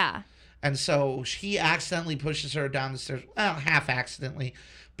life. Yeah. And so he accidentally pushes her down the stairs. Well, half accidentally.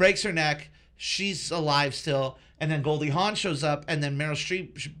 Breaks her neck. She's alive still. And then Goldie Hawn shows up. And then Meryl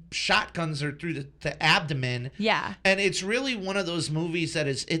Streep shotguns her through the abdomen. Yeah. And it's really one of those movies that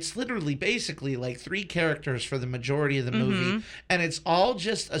it's literally basically like 3 characters for the majority of the movie. And it's all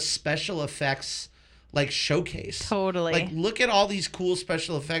just a special effects like showcase. Totally. Like, look at all these cool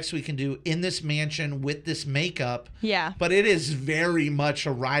special effects we can do in this mansion with this makeup. Yeah. But it is very much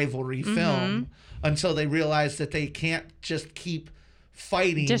a rivalry film until they realize that they can't just keep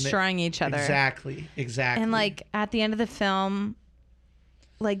fighting. Destroying each other. Exactly. And like at the end of the film,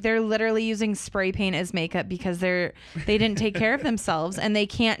 like they're literally using spray paint as makeup because they didn't take care of themselves, and they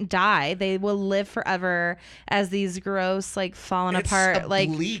can't die. They will live forever as these gross, like fallen apart,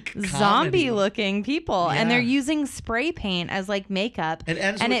 like zombie looking people. Yeah. And they're using spray paint as like makeup. It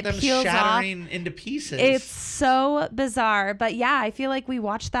ends with them shattering into pieces. It's so bizarre. But yeah, I feel like we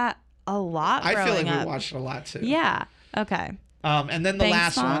watched that a lot. I feel like we watched it a lot too. Yeah. Okay. And then the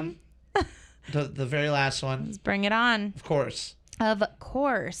last one. The very last one. Let's bring it on. Of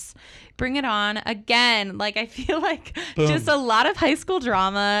course. Bring it on again. Like, I feel like just a lot of high school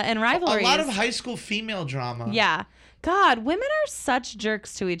drama and rivalries. A lot of high school female drama. Yeah. God, women are such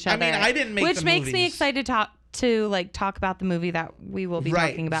jerks to each other. I mean, I didn't make Which makes me excited to talk about the movie that we will be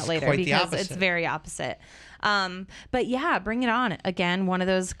talking about later, because it's very opposite. But yeah, Bring It On. Again, one of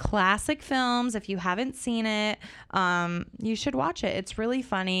those classic films. If you haven't seen it, you should watch it. It's really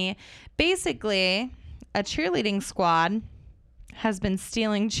funny. Basically, a cheerleading squad has been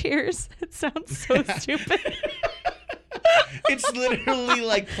stealing cheers. It sounds so stupid. It's literally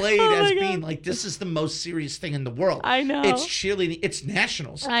like played as being like, this is the most serious thing in the world. I know. It's cheerleading. It's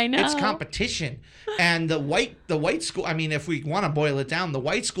nationals. I know. It's competition. And the white school, I mean, if we want to boil it down, the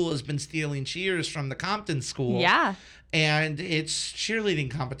white school has been stealing cheers from the Compton school. Yeah. And it's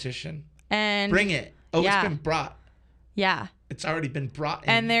cheerleading competition. And bring it. Oh, it's been brought. Yeah. It's already been brought in.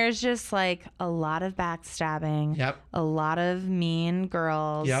 And there's just like a lot of backstabbing. Yep. A lot of mean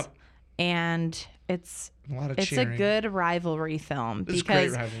girls. Yep. And it's a lot of it's cheering. A good rivalry film it's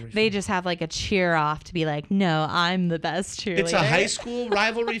because they just have like a cheer off to be like, no, I'm the best cheerleader. It's a high school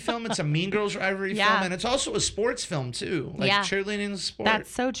rivalry film. It's a Mean Girls rivalry film, and it's also a sports film too. Like cheerleading is a sport. That's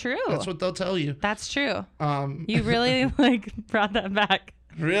so true. That's what they'll tell you. That's true. You really like brought that back.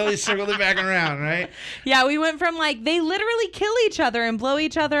 Really circled it back around, right? Yeah, we went from like they literally kill each other and blow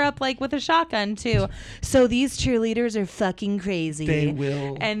each other up like with a shotgun too. So these cheerleaders are fucking crazy. They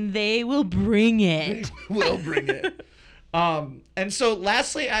will. And they will bring it. They will bring it. And so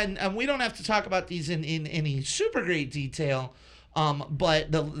lastly, and we don't have to talk about these in any super great detail,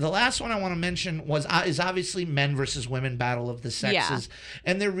 but the last one I want to mention is obviously Men versus Women, Battle of the Sexes. Yeah.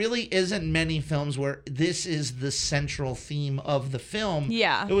 And there really isn't many films where this is the central theme of the film.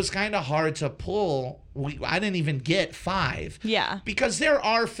 Yeah. It was kind of hard to pull. I didn't even get 5. Yeah. Because there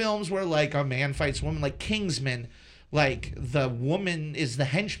are films where like a man fights a woman, like Kingsman. Like the woman is the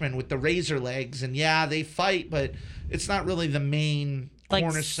henchman with the razor legs, and they fight, but it's not really the main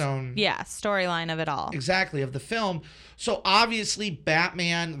cornerstone. Storyline of it all. Exactly, of the film. So obviously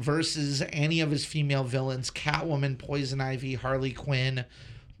Batman versus any of his female villains, Catwoman, Poison Ivy, Harley Quinn,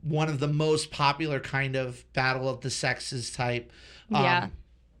 one of the most popular kind of battle of the sexes type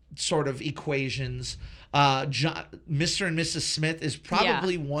sort of equations. Mr. and Mrs. Smith is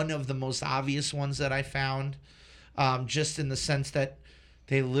probably one of the most obvious ones that I found, just in the sense that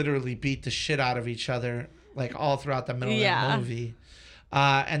they literally beat the shit out of each other like all throughout the middle of that movie.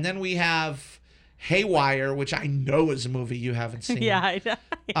 And then we have Haywire, which I know is a movie you haven't seen. I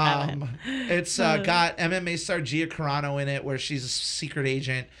haven't. It's got MMA star Gia Carano in it, where she's a secret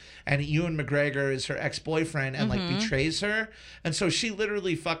agent, and Ewan McGregor is her ex-boyfriend and like betrays her, and so she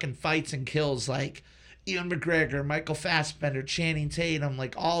literally fucking fights and kills like Ewan McGregor, Michael Fassbender, Channing Tatum,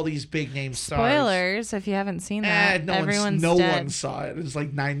 like all these big name stars. Spoilers if you haven't seen that. No one saw it. It was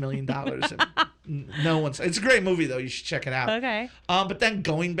like $9 million. No one saw it. It's a great movie though. You should check it out. Okay. But then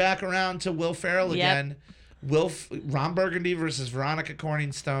going back around to Will Ferrell again, Ron Burgundy versus Veronica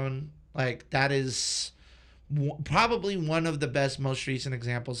Corningstone. Like that is probably one of the best, most recent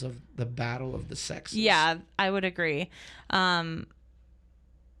examples of the battle of the sexes. Yeah, I would agree.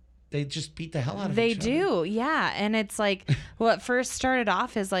 they just beat the hell out of They each other. do, yeah. And it's like what first started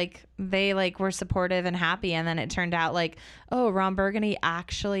off is like they like were supportive and happy, and then it turned out like, oh, Ron Burgundy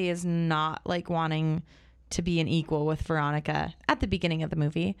actually is not like wanting to be an equal with Veronica at the beginning of the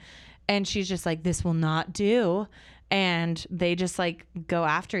movie, and she's just like, this will not do. And they just like go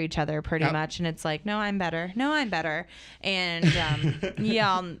after each other pretty much. And it's like, no, I'm better. No, I'm better. And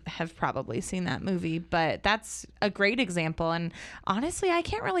y'all have probably seen that movie, but that's a great example. And honestly, I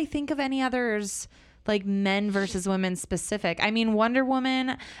can't really think of any others like men versus women specific. I mean, Wonder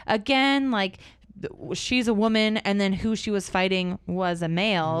Woman, again, like she's a woman, and then who she was fighting was a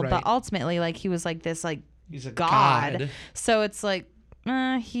male. But ultimately, like he was like this, like he's a god. So it's like,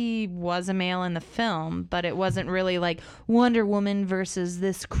 he was a male in the film, but it wasn't really like Wonder Woman versus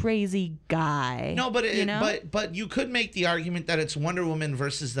this crazy guy. No, but but you could make the argument that it's Wonder Woman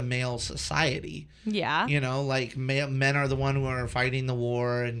versus the male society. Yeah. You know, like men are the one who are fighting the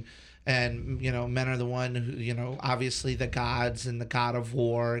war, and you know, men are the one who, you know, obviously the gods and the god of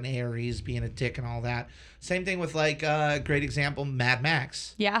war and Ares being a dick and all that. Same thing with like great example, Mad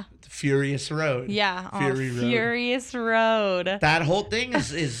Max. Yeah. The Furious Road. Yeah. Road. Furious Road. That whole thing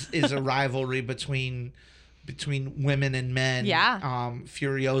is a rivalry between women and men. Yeah.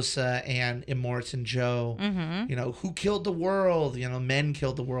 Furiosa and Immortan Joe. Mm-hmm. You know, who killed the world? You know, men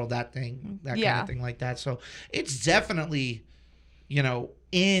killed the world. That kind of thing like that. So it's definitely, you know,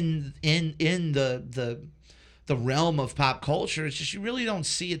 in the realm of pop culture. It's just you really don't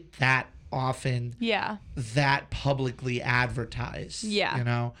see it that often. Yeah. That publicly advertised. Yeah. You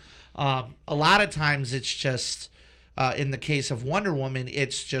know, a lot of times it's just in the case of Wonder Woman,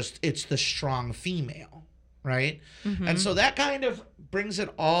 it's the strong female, right? Mm-hmm. And so that kind of brings it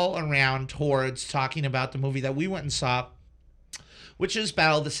all around towards talking about the movie that we went and saw, which is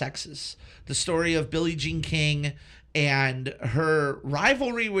Battle of the Sexes, the story of Billie Jean King and her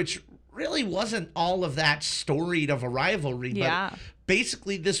rivalry, which really wasn't all of that storied of a rivalry, but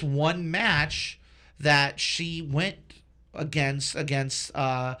basically this one match that she went against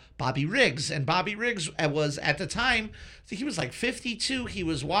Bobby Riggs. And Bobby Riggs was, at the time, I think he was like 52. He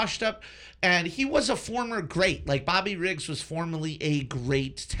was washed up, and he was a former great. Like, Bobby Riggs was formerly a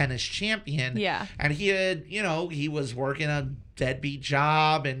great tennis champion. Yeah. And he had, you know, he was working a deadbeat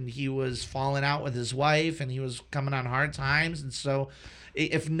job, and he was falling out with his wife, and he was coming on hard times. And so,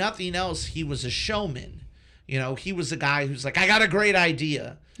 if nothing else, he was a showman. You know, he was a guy who's like, I got a great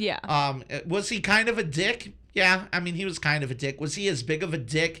idea. Yeah. Was he kind of a dick? Yeah, I mean, he was kind of a dick. Was he as big of a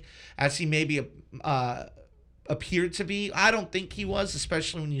dick as he maybe appeared to be? I don't think he was,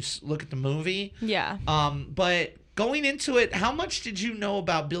 especially when you look at the movie. Yeah. But going into it, how much did you know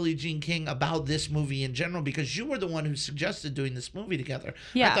about Billie Jean King, about this movie in general? Because you were the one who suggested doing this movie together.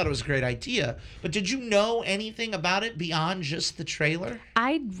 Yeah. I thought it was a great idea. But did you know anything about it beyond just the trailer?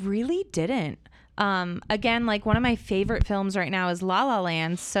 I really didn't. Again, like one of my favorite films right now is La La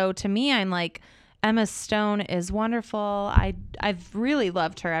Land. So to me, I'm like, Emma Stone is wonderful. I've really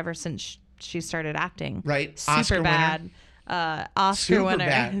loved her ever since she started acting. Right. Super Oscar bad. Winner. Oscar Super winner.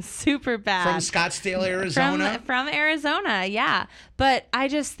 bad. Super bad. From Scottsdale, Arizona. From Arizona, yeah. But I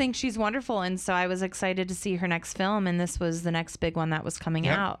just think she's wonderful, and so I was excited to see her next film, and this was the next big one that was coming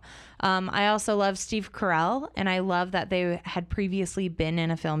out. I also love Steve Carell, and I love that they had previously been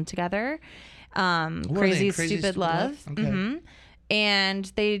in a film together. Crazy Stupid Love. Okay. Mm-hmm.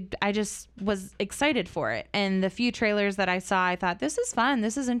 And I just was excited for it. And the few trailers that I saw, I thought, this is fun,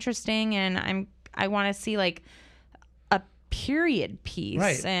 this is interesting, and I want to see like a period piece.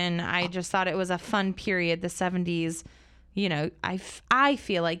 Right. And I just thought it was a fun period, the 70s. You know, I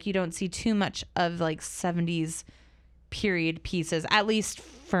feel like you don't see too much of like 70s period pieces, at least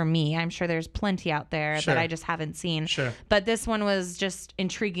for me. I'm sure there's plenty out there that I just haven't seen. Sure. But this one was just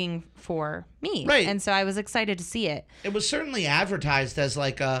intriguing for me. Right. And so I was excited to see it. It was certainly advertised as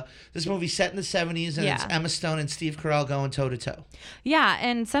like this movie set in the 70s, and it's Emma Stone and Steve Carell going toe to toe. Yeah,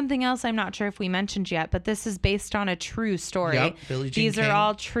 and something else I'm not sure if we mentioned yet, but this is based on a true story. Yep, Billie Jean These King. are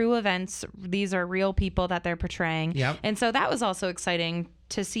all true events. These are real people that they're portraying. Yep. And so that was also exciting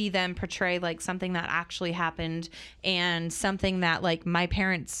to see them portray like something that actually happened, and something that like my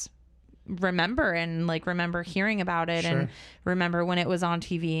parents remember, and like remember hearing about it, and remember when it was on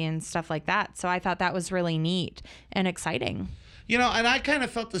TV and stuff like that. So I thought that was really neat and exciting. You know, and I kind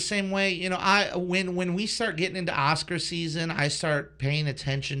of felt the same way. You know, when we start getting into Oscar season, I start paying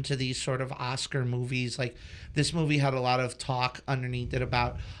attention to these sort of Oscar movies. Like, this movie had a lot of talk underneath it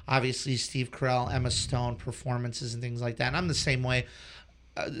about, obviously, Steve Carell, Emma Stone performances and things like that. And I'm the same way.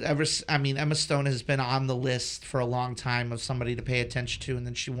 Emma Stone has been on the list for a long time of somebody to pay attention to, and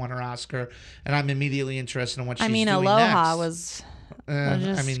then she won her Oscar, and I'm immediately interested in what she's doing Aloha next. was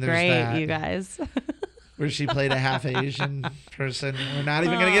Just I mean, there's great, that. you guys. Where she played a half Asian person. We're not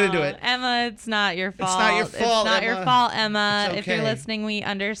even going to get into it. Emma, it's not your fault. It's not your fault, It's not Emma. your fault, Emma. It's If you're okay. listening, we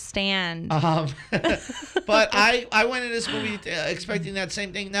understand. But I went into this movie expecting that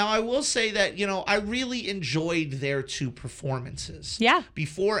same thing. Now, I will say that, I really enjoyed their two performances. Yeah.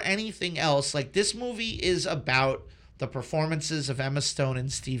 Before anything else, like, this movie is about the performances of Emma Stone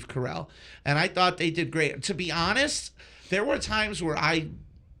and Steve Carell. And I thought they did great. To be honest, there were times where I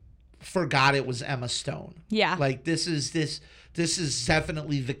forgot it was Emma Stone. Yeah. Like, this is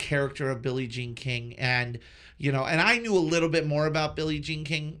definitely the character of Billie Jean King. And, and I knew a little bit more about Billie Jean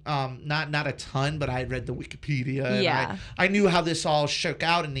King. Not a ton, but I had read the Wikipedia. And Yeah. I knew how this all shook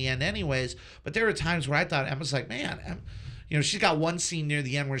out in the end anyways. But there were times where I thought Emma's like, man, she's got one scene near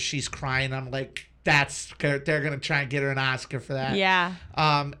the end where she's crying. I'm like, they're going to try and get her an Oscar for that. Yeah.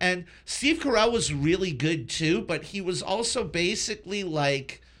 And Steve Carell was really good too, but he was also basically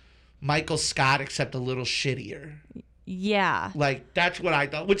like Michael Scott, except a little shittier. Yeah. Like, that's what I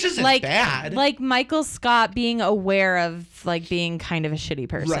thought, which isn't like, bad. Like Michael Scott being aware of, like, being kind of a shitty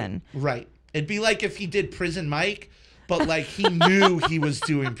person. Right. It'd be like if he did Prison Mike, but, like, he knew he was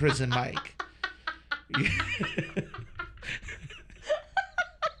doing Prison Mike.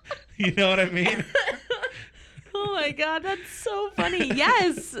 You know what I mean? Oh my God, that's so funny.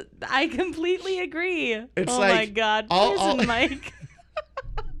 Yes, I completely agree. It's oh like my God, all Mike.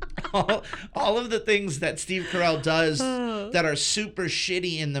 all of the things that Steve Carell does that are super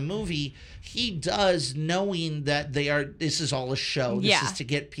shitty in the movie, he does knowing that this is all a show. This is to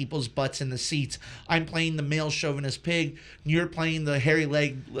get people's butts in the seats. I'm playing the male chauvinist pig. You're playing the hairy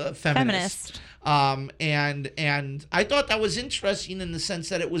leg feminist. And I thought that was interesting in the sense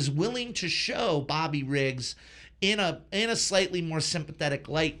that it was willing to show Bobby Riggs in a slightly more sympathetic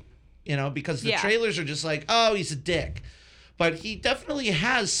light, because the trailers are just like, oh, he's a dick. But he definitely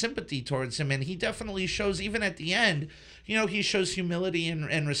has sympathy towards him, and he definitely shows, even at the end, he shows humility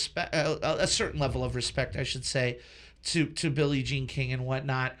and respect, a certain level of respect, I should say, to Billie Jean King and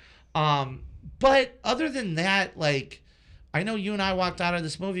whatnot. But other than that, like, I know you and I walked out of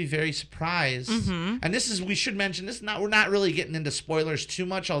this movie very surprised. Mm-hmm. And we should mention, we're not really getting into spoilers too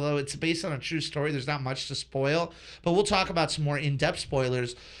much, although it's based on a true story. There's not much to spoil, but we'll talk about some more in-depth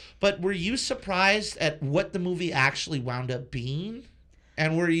spoilers. But were you surprised at what the movie actually wound up being?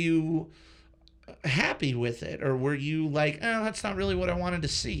 And were you happy with it? Or were you like, that's not really what I wanted to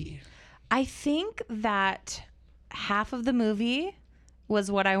see? I think that half of the movie was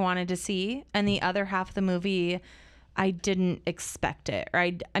what I wanted to see, and the other half of the movie, I didn't expect it.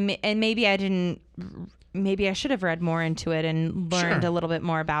 Right? I mean, and maybe I didn't. Maybe I should have read more into it and learned a little bit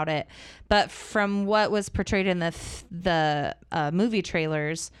more about it. But from what was portrayed in the movie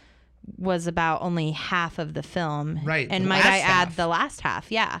trailers, was about only half of the film. Right. And might I add the last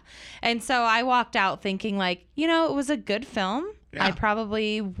half? Yeah. And so I walked out thinking, like, it was a good film. Yeah. I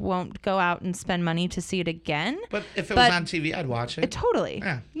probably won't go out and spend money to see it again. But if it was on TV, I'd watch it. Totally.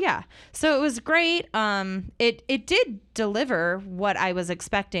 Yeah. So it was great. It did deliver what I was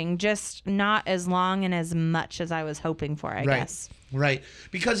expecting, just not as long and as much as I was hoping for, I guess. Right.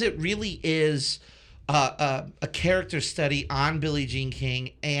 Because it really is a character study on Billie Jean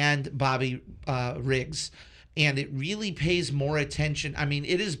King and Bobby Riggs. And it really pays more attention. I mean,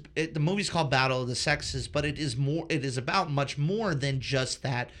 the movie's called Battle of the Sexes, but it is about much more than just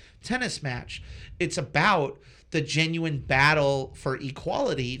that tennis match. It's about the genuine battle for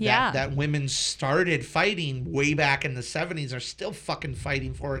equality that women started fighting way back in the 70s, are still fucking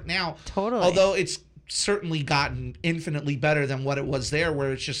fighting for it now. Totally. Although it's certainly gotten infinitely better than what it was there,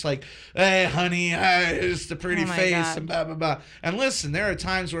 where it's just like, hey, honey, it's the pretty face God. And blah, blah, blah. And listen, there are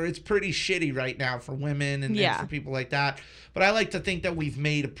times where it's pretty shitty right now for women and for people like that. But I like to think that we've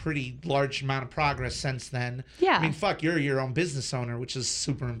made a pretty large amount of progress since then. Yeah. I mean, fuck, you're your own business owner, which is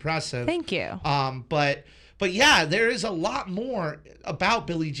super impressive. Thank you. But yeah, there is a lot more about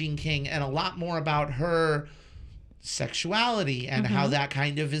Billie Jean King and a lot more about her sexuality and how that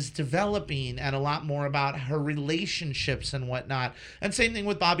kind of is developing, and a lot more about her relationships and whatnot. And same thing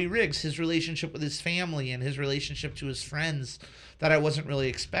with Bobby Riggs, his relationship with his family and his relationship to his friends, that I wasn't really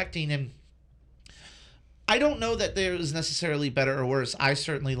expecting. And I don't know that there was necessarily better or worse. I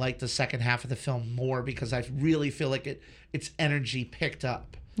certainly like the second half of the film more, because I really feel like its energy picked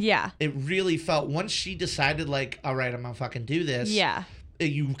up. Yeah. It really felt, once she decided, like, all right, I'm gonna fucking do this. Yeah.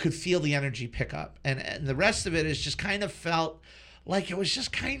 You could feel the energy pick up. And the rest of it is just kind of felt like it was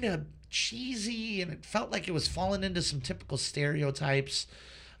just kind of cheesy, and it felt like it was falling into some typical stereotypes.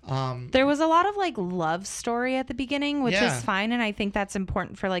 There was a lot of, like, love story at the beginning, which is fine. And I think that's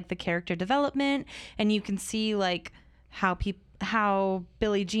important for, like, the character development. And you can see, like, how how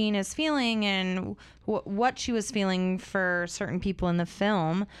Billie Jean is feeling and what she was feeling for certain people in the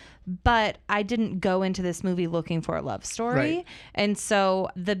film. But I didn't go into this movie looking for a love story. Right. And so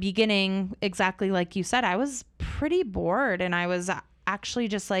the beginning, exactly like you said, I was pretty bored, and I was actually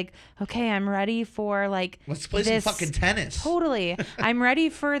just like, okay, I'm ready for like, let's play some fucking tennis. Totally. I'm ready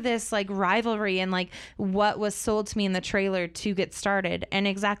for this like rivalry and like what was sold to me in the trailer to get started. And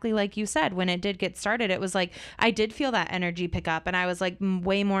exactly like you said, when it did get started, it was like, I did feel that energy pick up, and I was like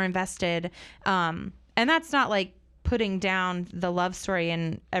way more invested. And that's not like putting down the love story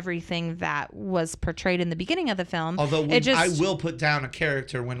and everything that was portrayed in the beginning of the film. Although I will put down a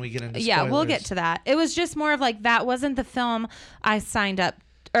character when we get into spoilers. Yeah, we'll get to that. It was just more of like, that wasn't the film I signed up,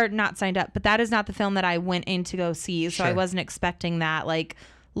 or not signed up, but that is not the film that I went in to go see. So I wasn't expecting that like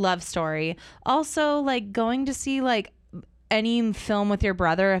love story. Also, like going to see like any film with your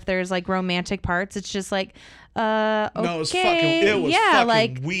brother, if there's like romantic parts, it's just like, okay. No, it was fucking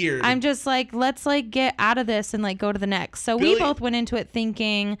like weird. I'm just like, let's like get out of this and like go to the next. So we both went into it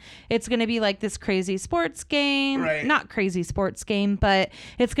thinking it's going to be like this crazy sports game, not crazy sports game, but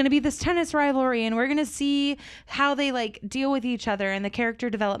it's going to be this tennis rivalry, and we're going to see how they like deal with each other and the character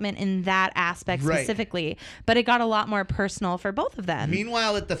development in that aspect specifically. But it got a lot more personal for both of them.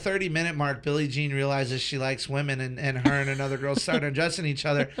 Meanwhile, at the 30-minute mark, Billie Jean realizes she likes women, and her and another girl start undressing each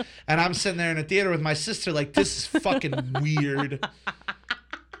other. And I'm sitting there in a theater with my sister like, this is fucking weird.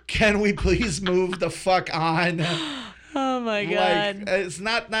 Can we please move the fuck on? Oh my god! Like, it's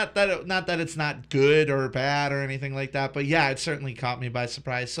not that it's not good or bad or anything like that, but yeah, it certainly caught me by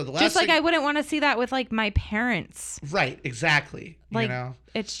surprise. So the last I wouldn't want to see that with like my parents. Right? Exactly. Like, you know,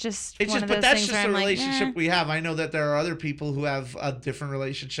 it's just but those that's things just where the I'm relationship like, we have. I know that there are other people who have different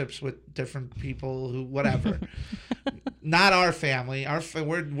relationships with different people who whatever. Not our family.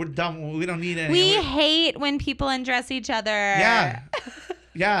 We're dumb. We don't need any. We hate when people undress each other. Yeah.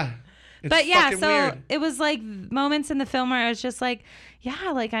 Yeah. It's but yeah, so weird. It was like moments in the film where I was just like,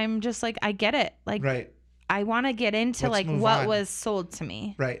 yeah, like I'm just like, I get it. Like, I want to get into like what was sold to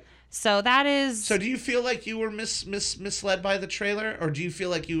me. Right. So that is. So do you feel like you were misled by the trailer, or do you feel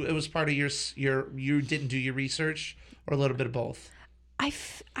like it was part of you didn't do your research, or a little bit of both?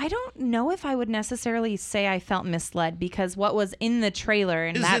 I don't know if I would necessarily say I felt misled, because what was in the trailer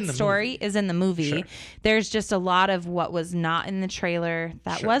and that story is in the movie. Sure. There's just a lot of what was not in the trailer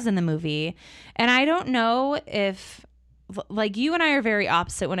that was in the movie. And I don't know if, like, you and I are very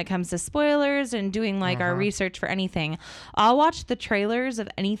opposite when it comes to spoilers and doing like our research for anything. I'll watch the trailers of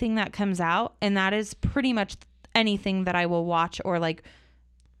anything that comes out, and that is pretty much anything that I will watch or like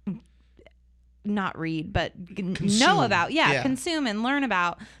not read, but know about. Consume and learn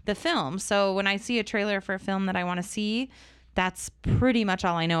about the film. So when I see a trailer for a film that I want to see, that's pretty much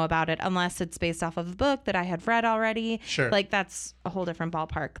all I know about it, unless it's based off of a book that I had read already. Sure. Like, that's a whole different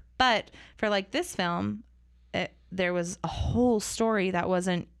ballpark. But for like this film, there was a whole story that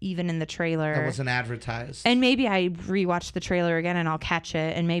wasn't even in the trailer. That wasn't advertised. And maybe I rewatch the trailer again and I'll catch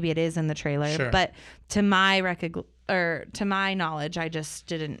it, and maybe it is in the trailer. Sure. But to my to my knowledge, I just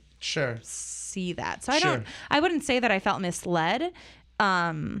didn't see that. So I wouldn't say that I felt misled.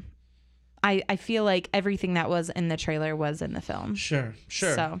 I feel like everything that was in the trailer was in the film. Sure.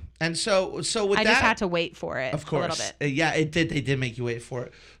 So with I that, just had to wait for it. Of course. A little bit. Yeah, it did. They did make you wait for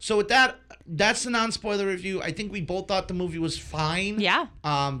it. So with that, that's the non-spoiler review. I think we both thought the movie was fine. Yeah.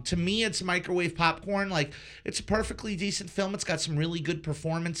 To me, it's microwave popcorn. Like, it's a perfectly decent film. It's got some really good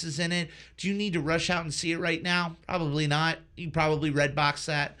performances in it. Do you need to rush out and see it right now? Probably not. You probably Redbox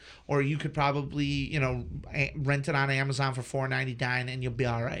that, or you could probably, rent it on Amazon for $4.99 and you'll be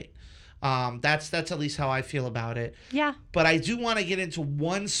all right. That's at least how I feel about it. Yeah. But I do want to get into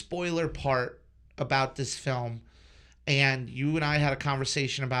one spoiler part about this film. And you and I had a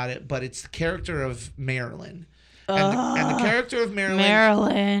conversation about it, but it's the character of Marilyn. And the character of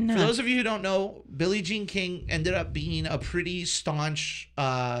Marilyn. For those of you who don't know, Billie Jean King ended up being a pretty staunch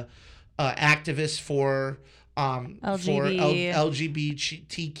activist for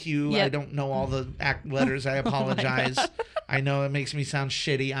LGBTQ. Yep. I don't know all the letters. I apologize. I know it makes me sound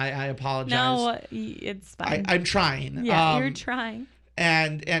shitty. I apologize. No, it's fine. I'm trying. Yeah, you're trying.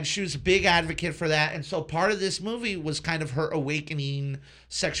 And she was a big advocate for that. And so part of this movie was kind of her awakening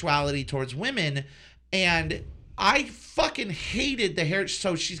sexuality towards women. And I fucking hated the hair.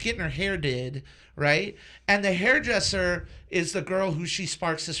 So she's getting her hair did, right? And the hairdresser is the girl who she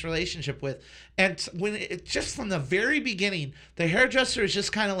sparks this relationship with. And just from the very beginning, the hairdresser is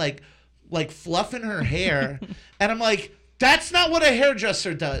just kind of like fluffing her hair. And I'm like, that's not what a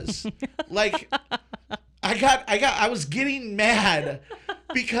hairdresser does. Like, I was getting mad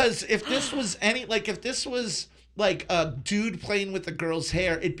because if this was like a dude playing with a girl's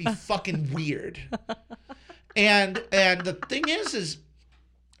hair, it'd be fucking weird. And the thing is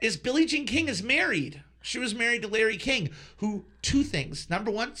Billie Jean King is married. She was married to Larry King, who, two things. Number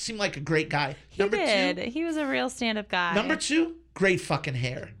one, seemed like a great guy. Number two, he was a real stand-up guy. Number two, great fucking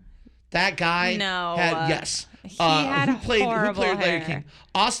hair. That guy had, yes. He had who played horrible Larry hair. King?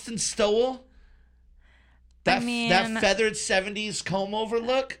 Austin Stowell. That feathered 70s comb over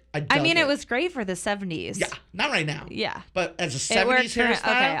look. I mean, it was great for the 70s. Yeah, not right now. Yeah. But as a 70s hairstyle,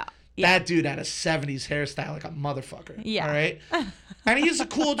 okay. Yeah. that dude had a 70s hairstyle like a motherfucker. Yeah. All right? And he's a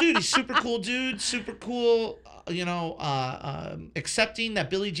cool dude. He's super cool dude. Super cool, accepting that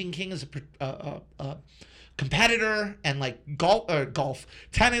Billie Jean King is a competitor and like golf.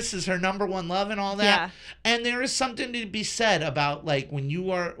 Tennis is her number one love and all that. Yeah. And there is something to be said about like when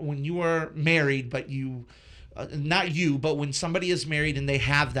you are married, but you... not you, but when somebody is married and they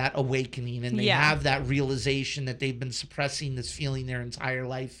have that awakening and they have that realization that they've been suppressing this feeling their entire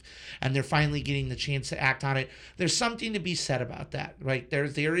life and they're finally getting the chance to act on it, there's something to be said about that, right?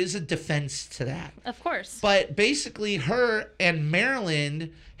 There is a defense to that. Of course. But basically her and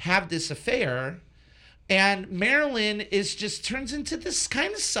Marilyn have this affair, and Marilyn turns into this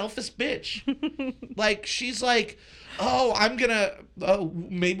kind of selfish bitch. Like, she's like, oh, I'm gonna,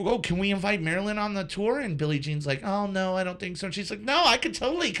 can we invite Marilyn on the tour? And Billie Jean's like, oh, no, I don't think so. And she's like, no, I could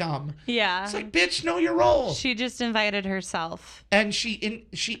totally come. Yeah. It's like, bitch, know your role. She just invited herself. And she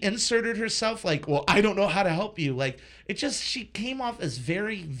inserted herself like, well, I don't know how to help you. Like, she came off as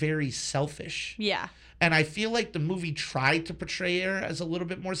very, very selfish. Yeah. And I feel like the movie tried to portray her as a little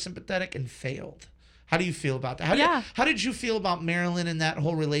bit more sympathetic and failed. How do you feel about that? How did you feel about Marilyn and that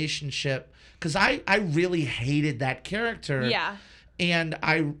whole relationship? Because I really hated that character. Yeah. And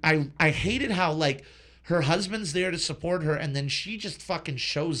I hated how, like, her husband's there to support her and then she just fucking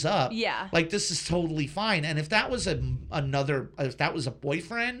shows up. Yeah. Like, this is totally fine. And if that was a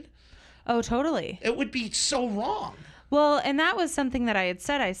boyfriend. Oh, totally. It would be so wrong. Well, and that was something that I had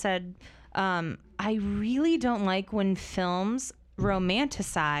said. I said, I really don't like when films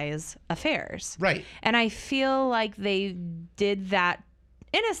romanticize affairs. Right. And I feel like they did that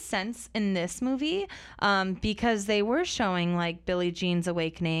in a sense in this movie, because they were showing like Billie Jean's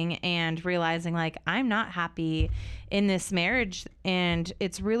awakening and realizing like, I'm not happy in this marriage, and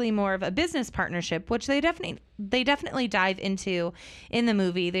it's really more of a business partnership, which they definitely dive into in the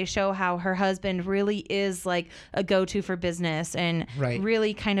movie. They show how her husband really is like a go-to for business and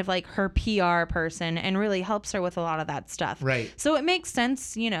really kind of like her PR person and really helps her with a lot of that stuff. Right. So it makes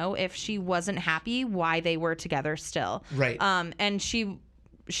sense, if she wasn't happy, why they were together still. Right. And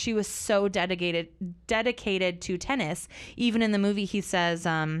she was so dedicated to tennis. Even in the movie, he says,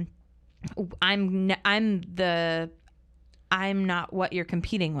 I'm not what you're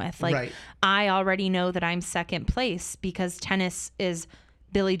competing with. Like, I already know that I'm second place because tennis is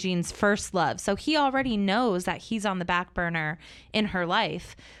Billie Jean's first love. So he already knows that he's on the back burner in her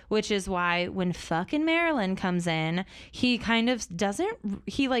life, which is why when fucking Marilyn comes in, he kind of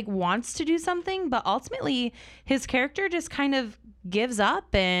he like wants to do something, but ultimately his character just kind of gives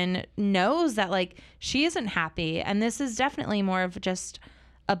up and knows that like she isn't happy. And this is definitely more of just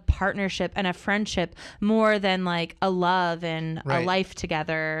a partnership and a friendship more than like a love and a life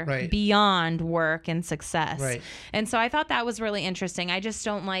together beyond work and success. Right. And so I thought that was really interesting. I just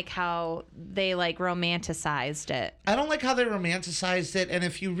don't like how they like romanticized it. I don't like how they romanticized it. And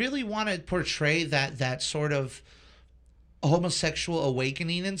if you really want to portray that sort of homosexual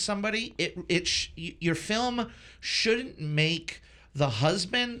awakening in somebody, your film shouldn't make the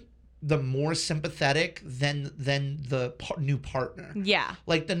husband the more sympathetic than the new partner. Yeah.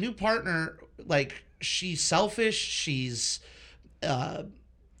 Like the new partner, like she's selfish. She's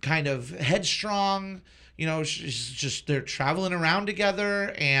kind of headstrong. She's just, they're traveling around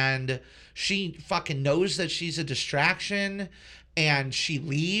together and she fucking knows that she's a distraction and she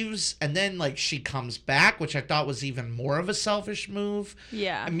leaves and then like she comes back, which I thought was even more of a selfish move.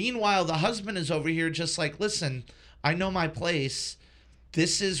 Yeah. And meanwhile, the husband is over here just like, listen, I know my place.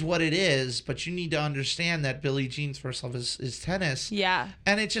 This is what it is, but you need to understand that Billie Jean's first love is tennis. Yeah.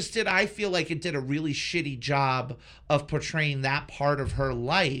 And I feel like it did a really shitty job of portraying that part of her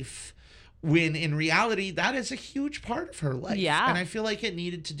life when in reality, that is a huge part of her life. Yeah. And I feel like it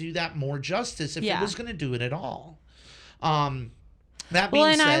needed to do that more justice if it was going to do it at all. That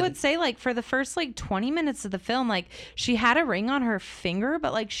being said, I would say like for the first like 20 minutes of the film, like she had a ring on her finger,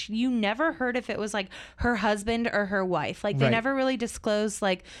 but like you never heard if it was like her husband or her wife. Like they never really disclosed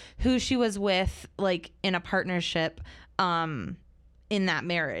like who she was with, like in a partnership. in that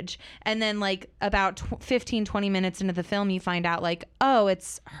marriage. And then like about 15, 20 minutes into the film, you find out like, oh,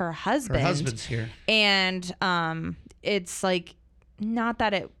 it's her husband. Her husband's here. And it's like, not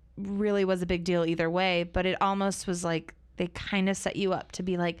that it really was a big deal either way, but it almost was like they kind of set you up to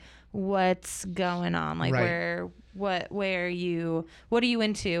be like, what's going on? Like what are you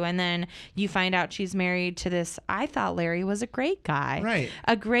into? And then you find out she's married to this, I thought Larry was a great guy. Right.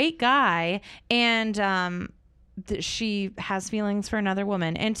 A great guy. And she has feelings for another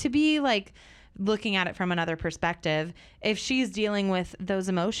woman. And to be like looking at it from another perspective, if she's dealing with those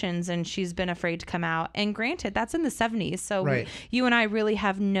emotions and she's been afraid to come out, and granted that's in the 70s, so you and I really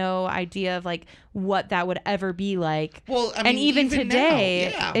have no idea of like what that would ever be like. Well, I mean, and even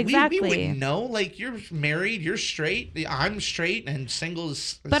today, now, exactly, we wouldn't know. Like, you're married, you're straight, I'm straight, and single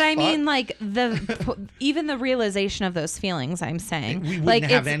as but I fuck. mean, like even the realization of those feelings, I'm saying we wouldn't like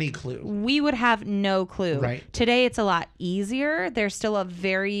have any clue. We would have no clue. Right. Today it's a lot easier. There's still a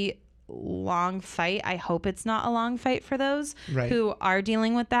very long fight. I hope it's not a long fight for those who are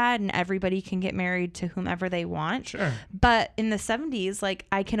dealing with that, and everybody can get married to whomever they want. Sure. But in the 70s, like,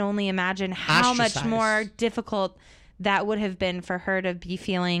 I can only imagine how much more difficult that would have been for her to be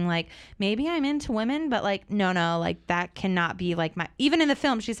feeling like, maybe I'm into women, but like, no, like that cannot be like my, even in the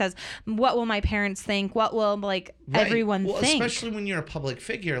film, she says, what will my parents think? What will like everyone think? Especially when you're a public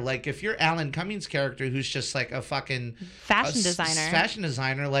figure. Like, if you're Alan Cummings' character, who's just like a fucking fashion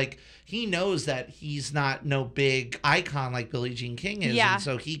designer, like, he knows that he's not no big icon like Billie Jean King is. Yeah. And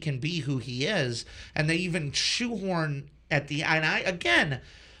so he can be who he is. And they even shoehorn at the, and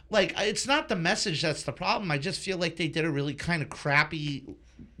like, it's not the message that's the problem. I just feel like they did a really kind of crappy,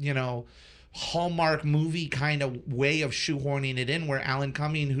 Hallmark movie kind of way of shoehorning it in, where Alan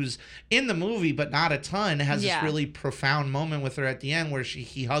Cumming, who's in the movie but not a ton, has this really profound moment with her at the end where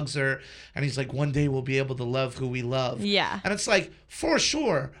he hugs her and he's like, one day we'll be able to love who we love. Yeah. And it's like, for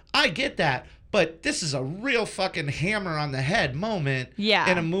sure, I get that. But this is a real fucking hammer on the head moment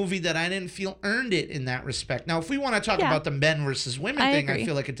in a movie that I didn't feel earned it in that respect. Now, if we want to talk about the men versus women thing, I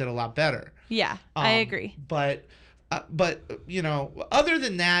feel like it did a lot better. Yeah, I agree. But other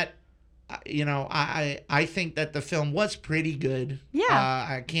than that, I think that the film was pretty good.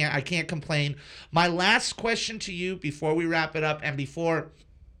 Yeah. I can't complain. My last question to you before we wrap it up, and before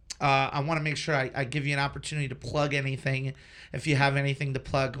I want to make sure I give you an opportunity to plug anything, if you have anything to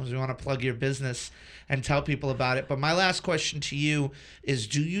plug, because we want to plug your business and tell people about it. But my last question to you is,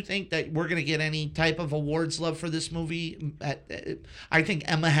 do you think that we're going to get any type of awards love for this movie? I think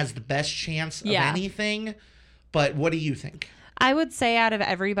Emma has the best chance of anything, but what do you think? I would say out of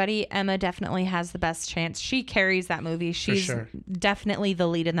everybody, Emma definitely has the best chance. She carries that movie. She's definitely the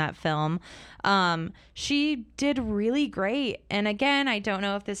lead in that film. She did really great. And again, I don't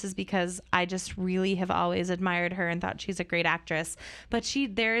know if this is because I just really have always admired her and thought she's a great actress. But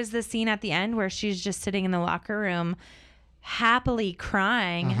there is this scene at the end where she's just sitting in the locker room happily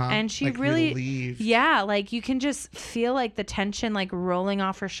crying, and she like really like you can just feel like the tension like rolling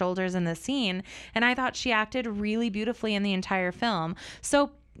off her shoulders in the scene, and I thought she acted really beautifully in the entire film. So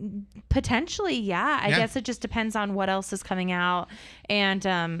potentially I guess it just depends on what else is coming out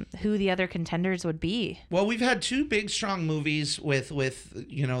and who the other contenders would be. Well, we've had two big strong movies with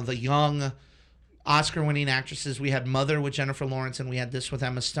the young Oscar-winning actresses. We had Mother with Jennifer Lawrence, and we had this with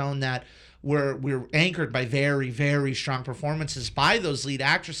Emma Stone, that we're anchored by very, very strong performances by those lead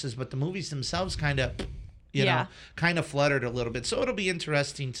actresses, but the movies themselves kind of fluttered a little bit. So it'll be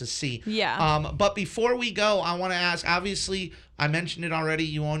interesting to see. Yeah. But before we go, I want to ask, obviously, I mentioned it already,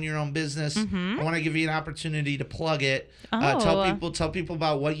 you own your own business. I want to give you an opportunity to plug it. Tell people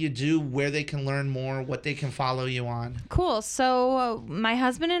about what you do, where they can learn more, what they can follow you on. Cool. So my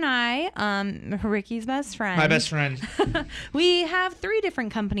husband and I, Ricky's best friend. My best friend. We have 3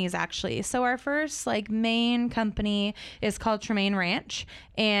 different companies, actually. So our first main company is called Tremaine Ranch,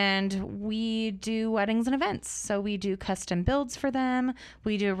 and we do weddings and events. So we do custom builds for them.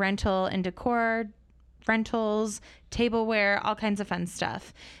 We do rental and decor rentals, tableware, all kinds of fun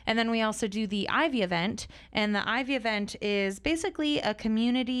stuff. And then we also do the Ivy event, and the Ivy event is basically a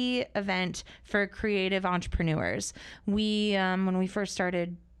community event for creative entrepreneurs. We when we first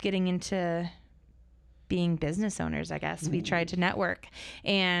started getting into being business owners, I guess, we tried to network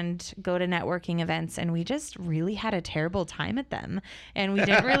and go to networking events, and we just really had a terrible time at them, and we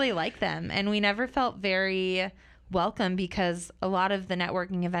didn't really like them, and we never felt very welcome, because a lot of the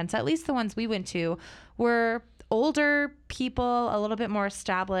networking events, at least the ones we went to, were older people, a little bit more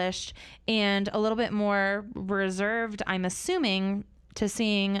established, and a little bit more reserved, I'm assuming, to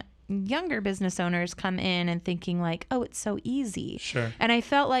seeing younger business owners come in and thinking like, oh, it's so easy. Sure. And I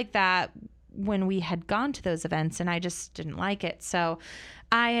felt like that when we had gone to those events, and I just didn't like it. So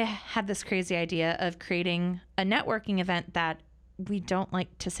I had this crazy idea of creating a networking event that we don't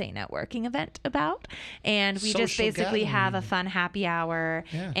like to say networking event about. And we just Social basically gathering. have a fun happy hour,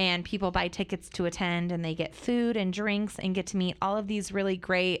 Yeah. and people buy tickets to attend, and they get food and drinks and get to meet all of these really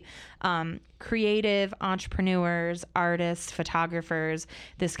great creative entrepreneurs, artists, photographers.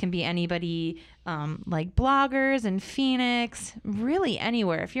 This can be anybody, like bloggers in Phoenix, really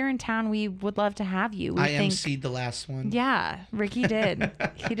anywhere. If you're in town, we would love to have you. I emceed the last one. Yeah, Ricky did.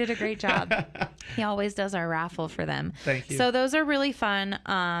 He did a great job. He always does our raffle for them. Thank you. So those are really fun.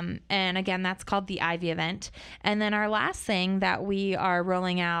 And again, that's called the Ivy event. And then our last thing that we are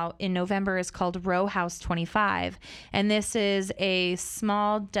rolling out in November is called Row House 25. And this is a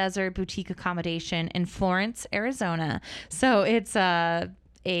small desert boutique accommodation in Florence, Arizona. So it's a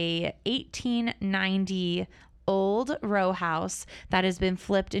 1890 old row house that has been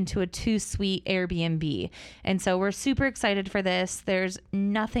flipped into a 2-suite Airbnb. And so we're super excited for this. There's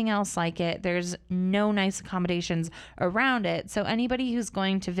nothing else like it. There's no nice accommodations around it. So anybody who's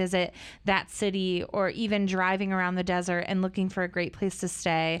going to visit that city, or even driving around the desert and looking for a great place to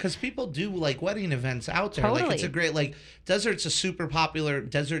stay. Because people do like wedding events out there. Totally. Like it's a great, like desert's a super popular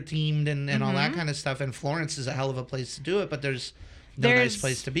desert themed and all that kind of stuff. And Florence is a hell of a place to do it, but there's no nice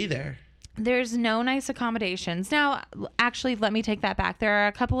place to be there. There's no nice accommodations. Now, actually, let me take that back. There are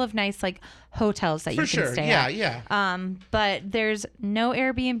a couple of nice like hotels that you can stay at. Yeah. But there's no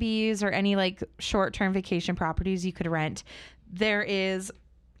Airbnbs or any like short-term vacation properties you could rent. There is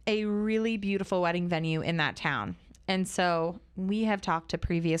a really beautiful wedding venue in that town. And so we have talked to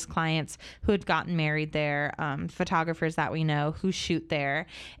previous clients who had gotten married there, photographers that we know who shoot there.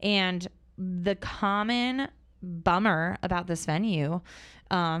 And the common bummer about this venue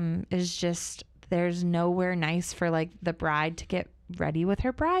is just there's nowhere nice for like the bride to get ready with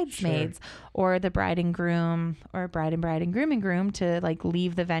her bridesmaids, or the bride and groom, or bride and groom and groom to like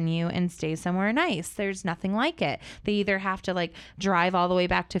leave the venue and stay somewhere nice. There's nothing like it. They either have to like drive all the way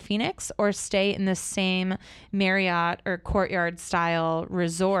back to Phoenix or stay in the same Marriott or Courtyard style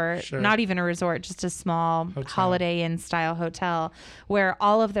resort, not even a resort, just a small Holiday Inn style hotel where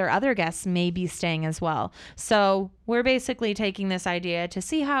all of their other guests may be staying as well. So we're basically taking this idea to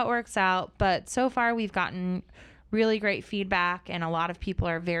see how it works out. But so far we've gotten really great feedback, and a lot of people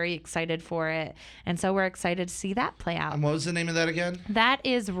are very excited for it. And so we're excited to see that play out. And what was the name of that again? That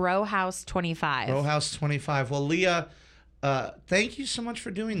is Row House 25. Row House 25. Well, Leah, thank you so much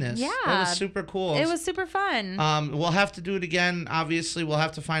for doing this. Yeah. That was super cool. It was super fun. We'll have to do it again. Obviously, we'll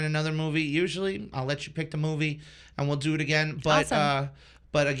have to find another movie. Usually, I'll let you pick the movie, and we'll do it again. But awesome.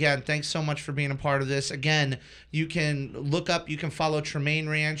 But again, thanks so much for being a part of this. Again, you can follow Tremaine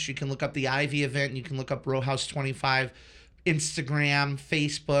Ranch. You can look up the Ivy event. You can look up Row House 25, Instagram,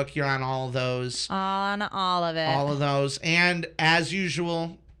 Facebook. You're on all of those. On all of it. All of those. And as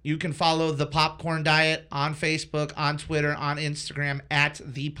usual, you can follow The Popcorn Diet on Facebook, on Twitter, on Instagram, at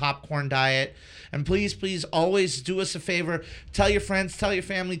The Popcorn Diet. And please, please always do us a favor. Tell your friends, tell your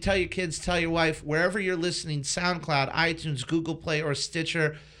family, tell your kids, tell your wife, wherever you're listening, SoundCloud, iTunes, Google Play, or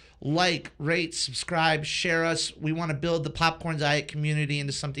Stitcher. Like, rate, subscribe, share us. We want to build the Popcorn Diet community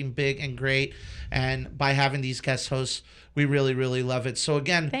into something big and great. And by having these guest hosts, we really, really love it. So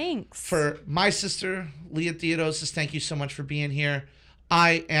again, thanks. For my sister, Leah Theodosis, thank you so much for being here.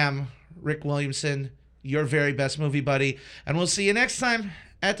 I am Rick Williamson, your very best movie buddy, and we'll see you next time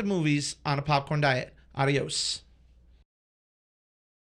at the movies on a Popcorn Diet. Adios.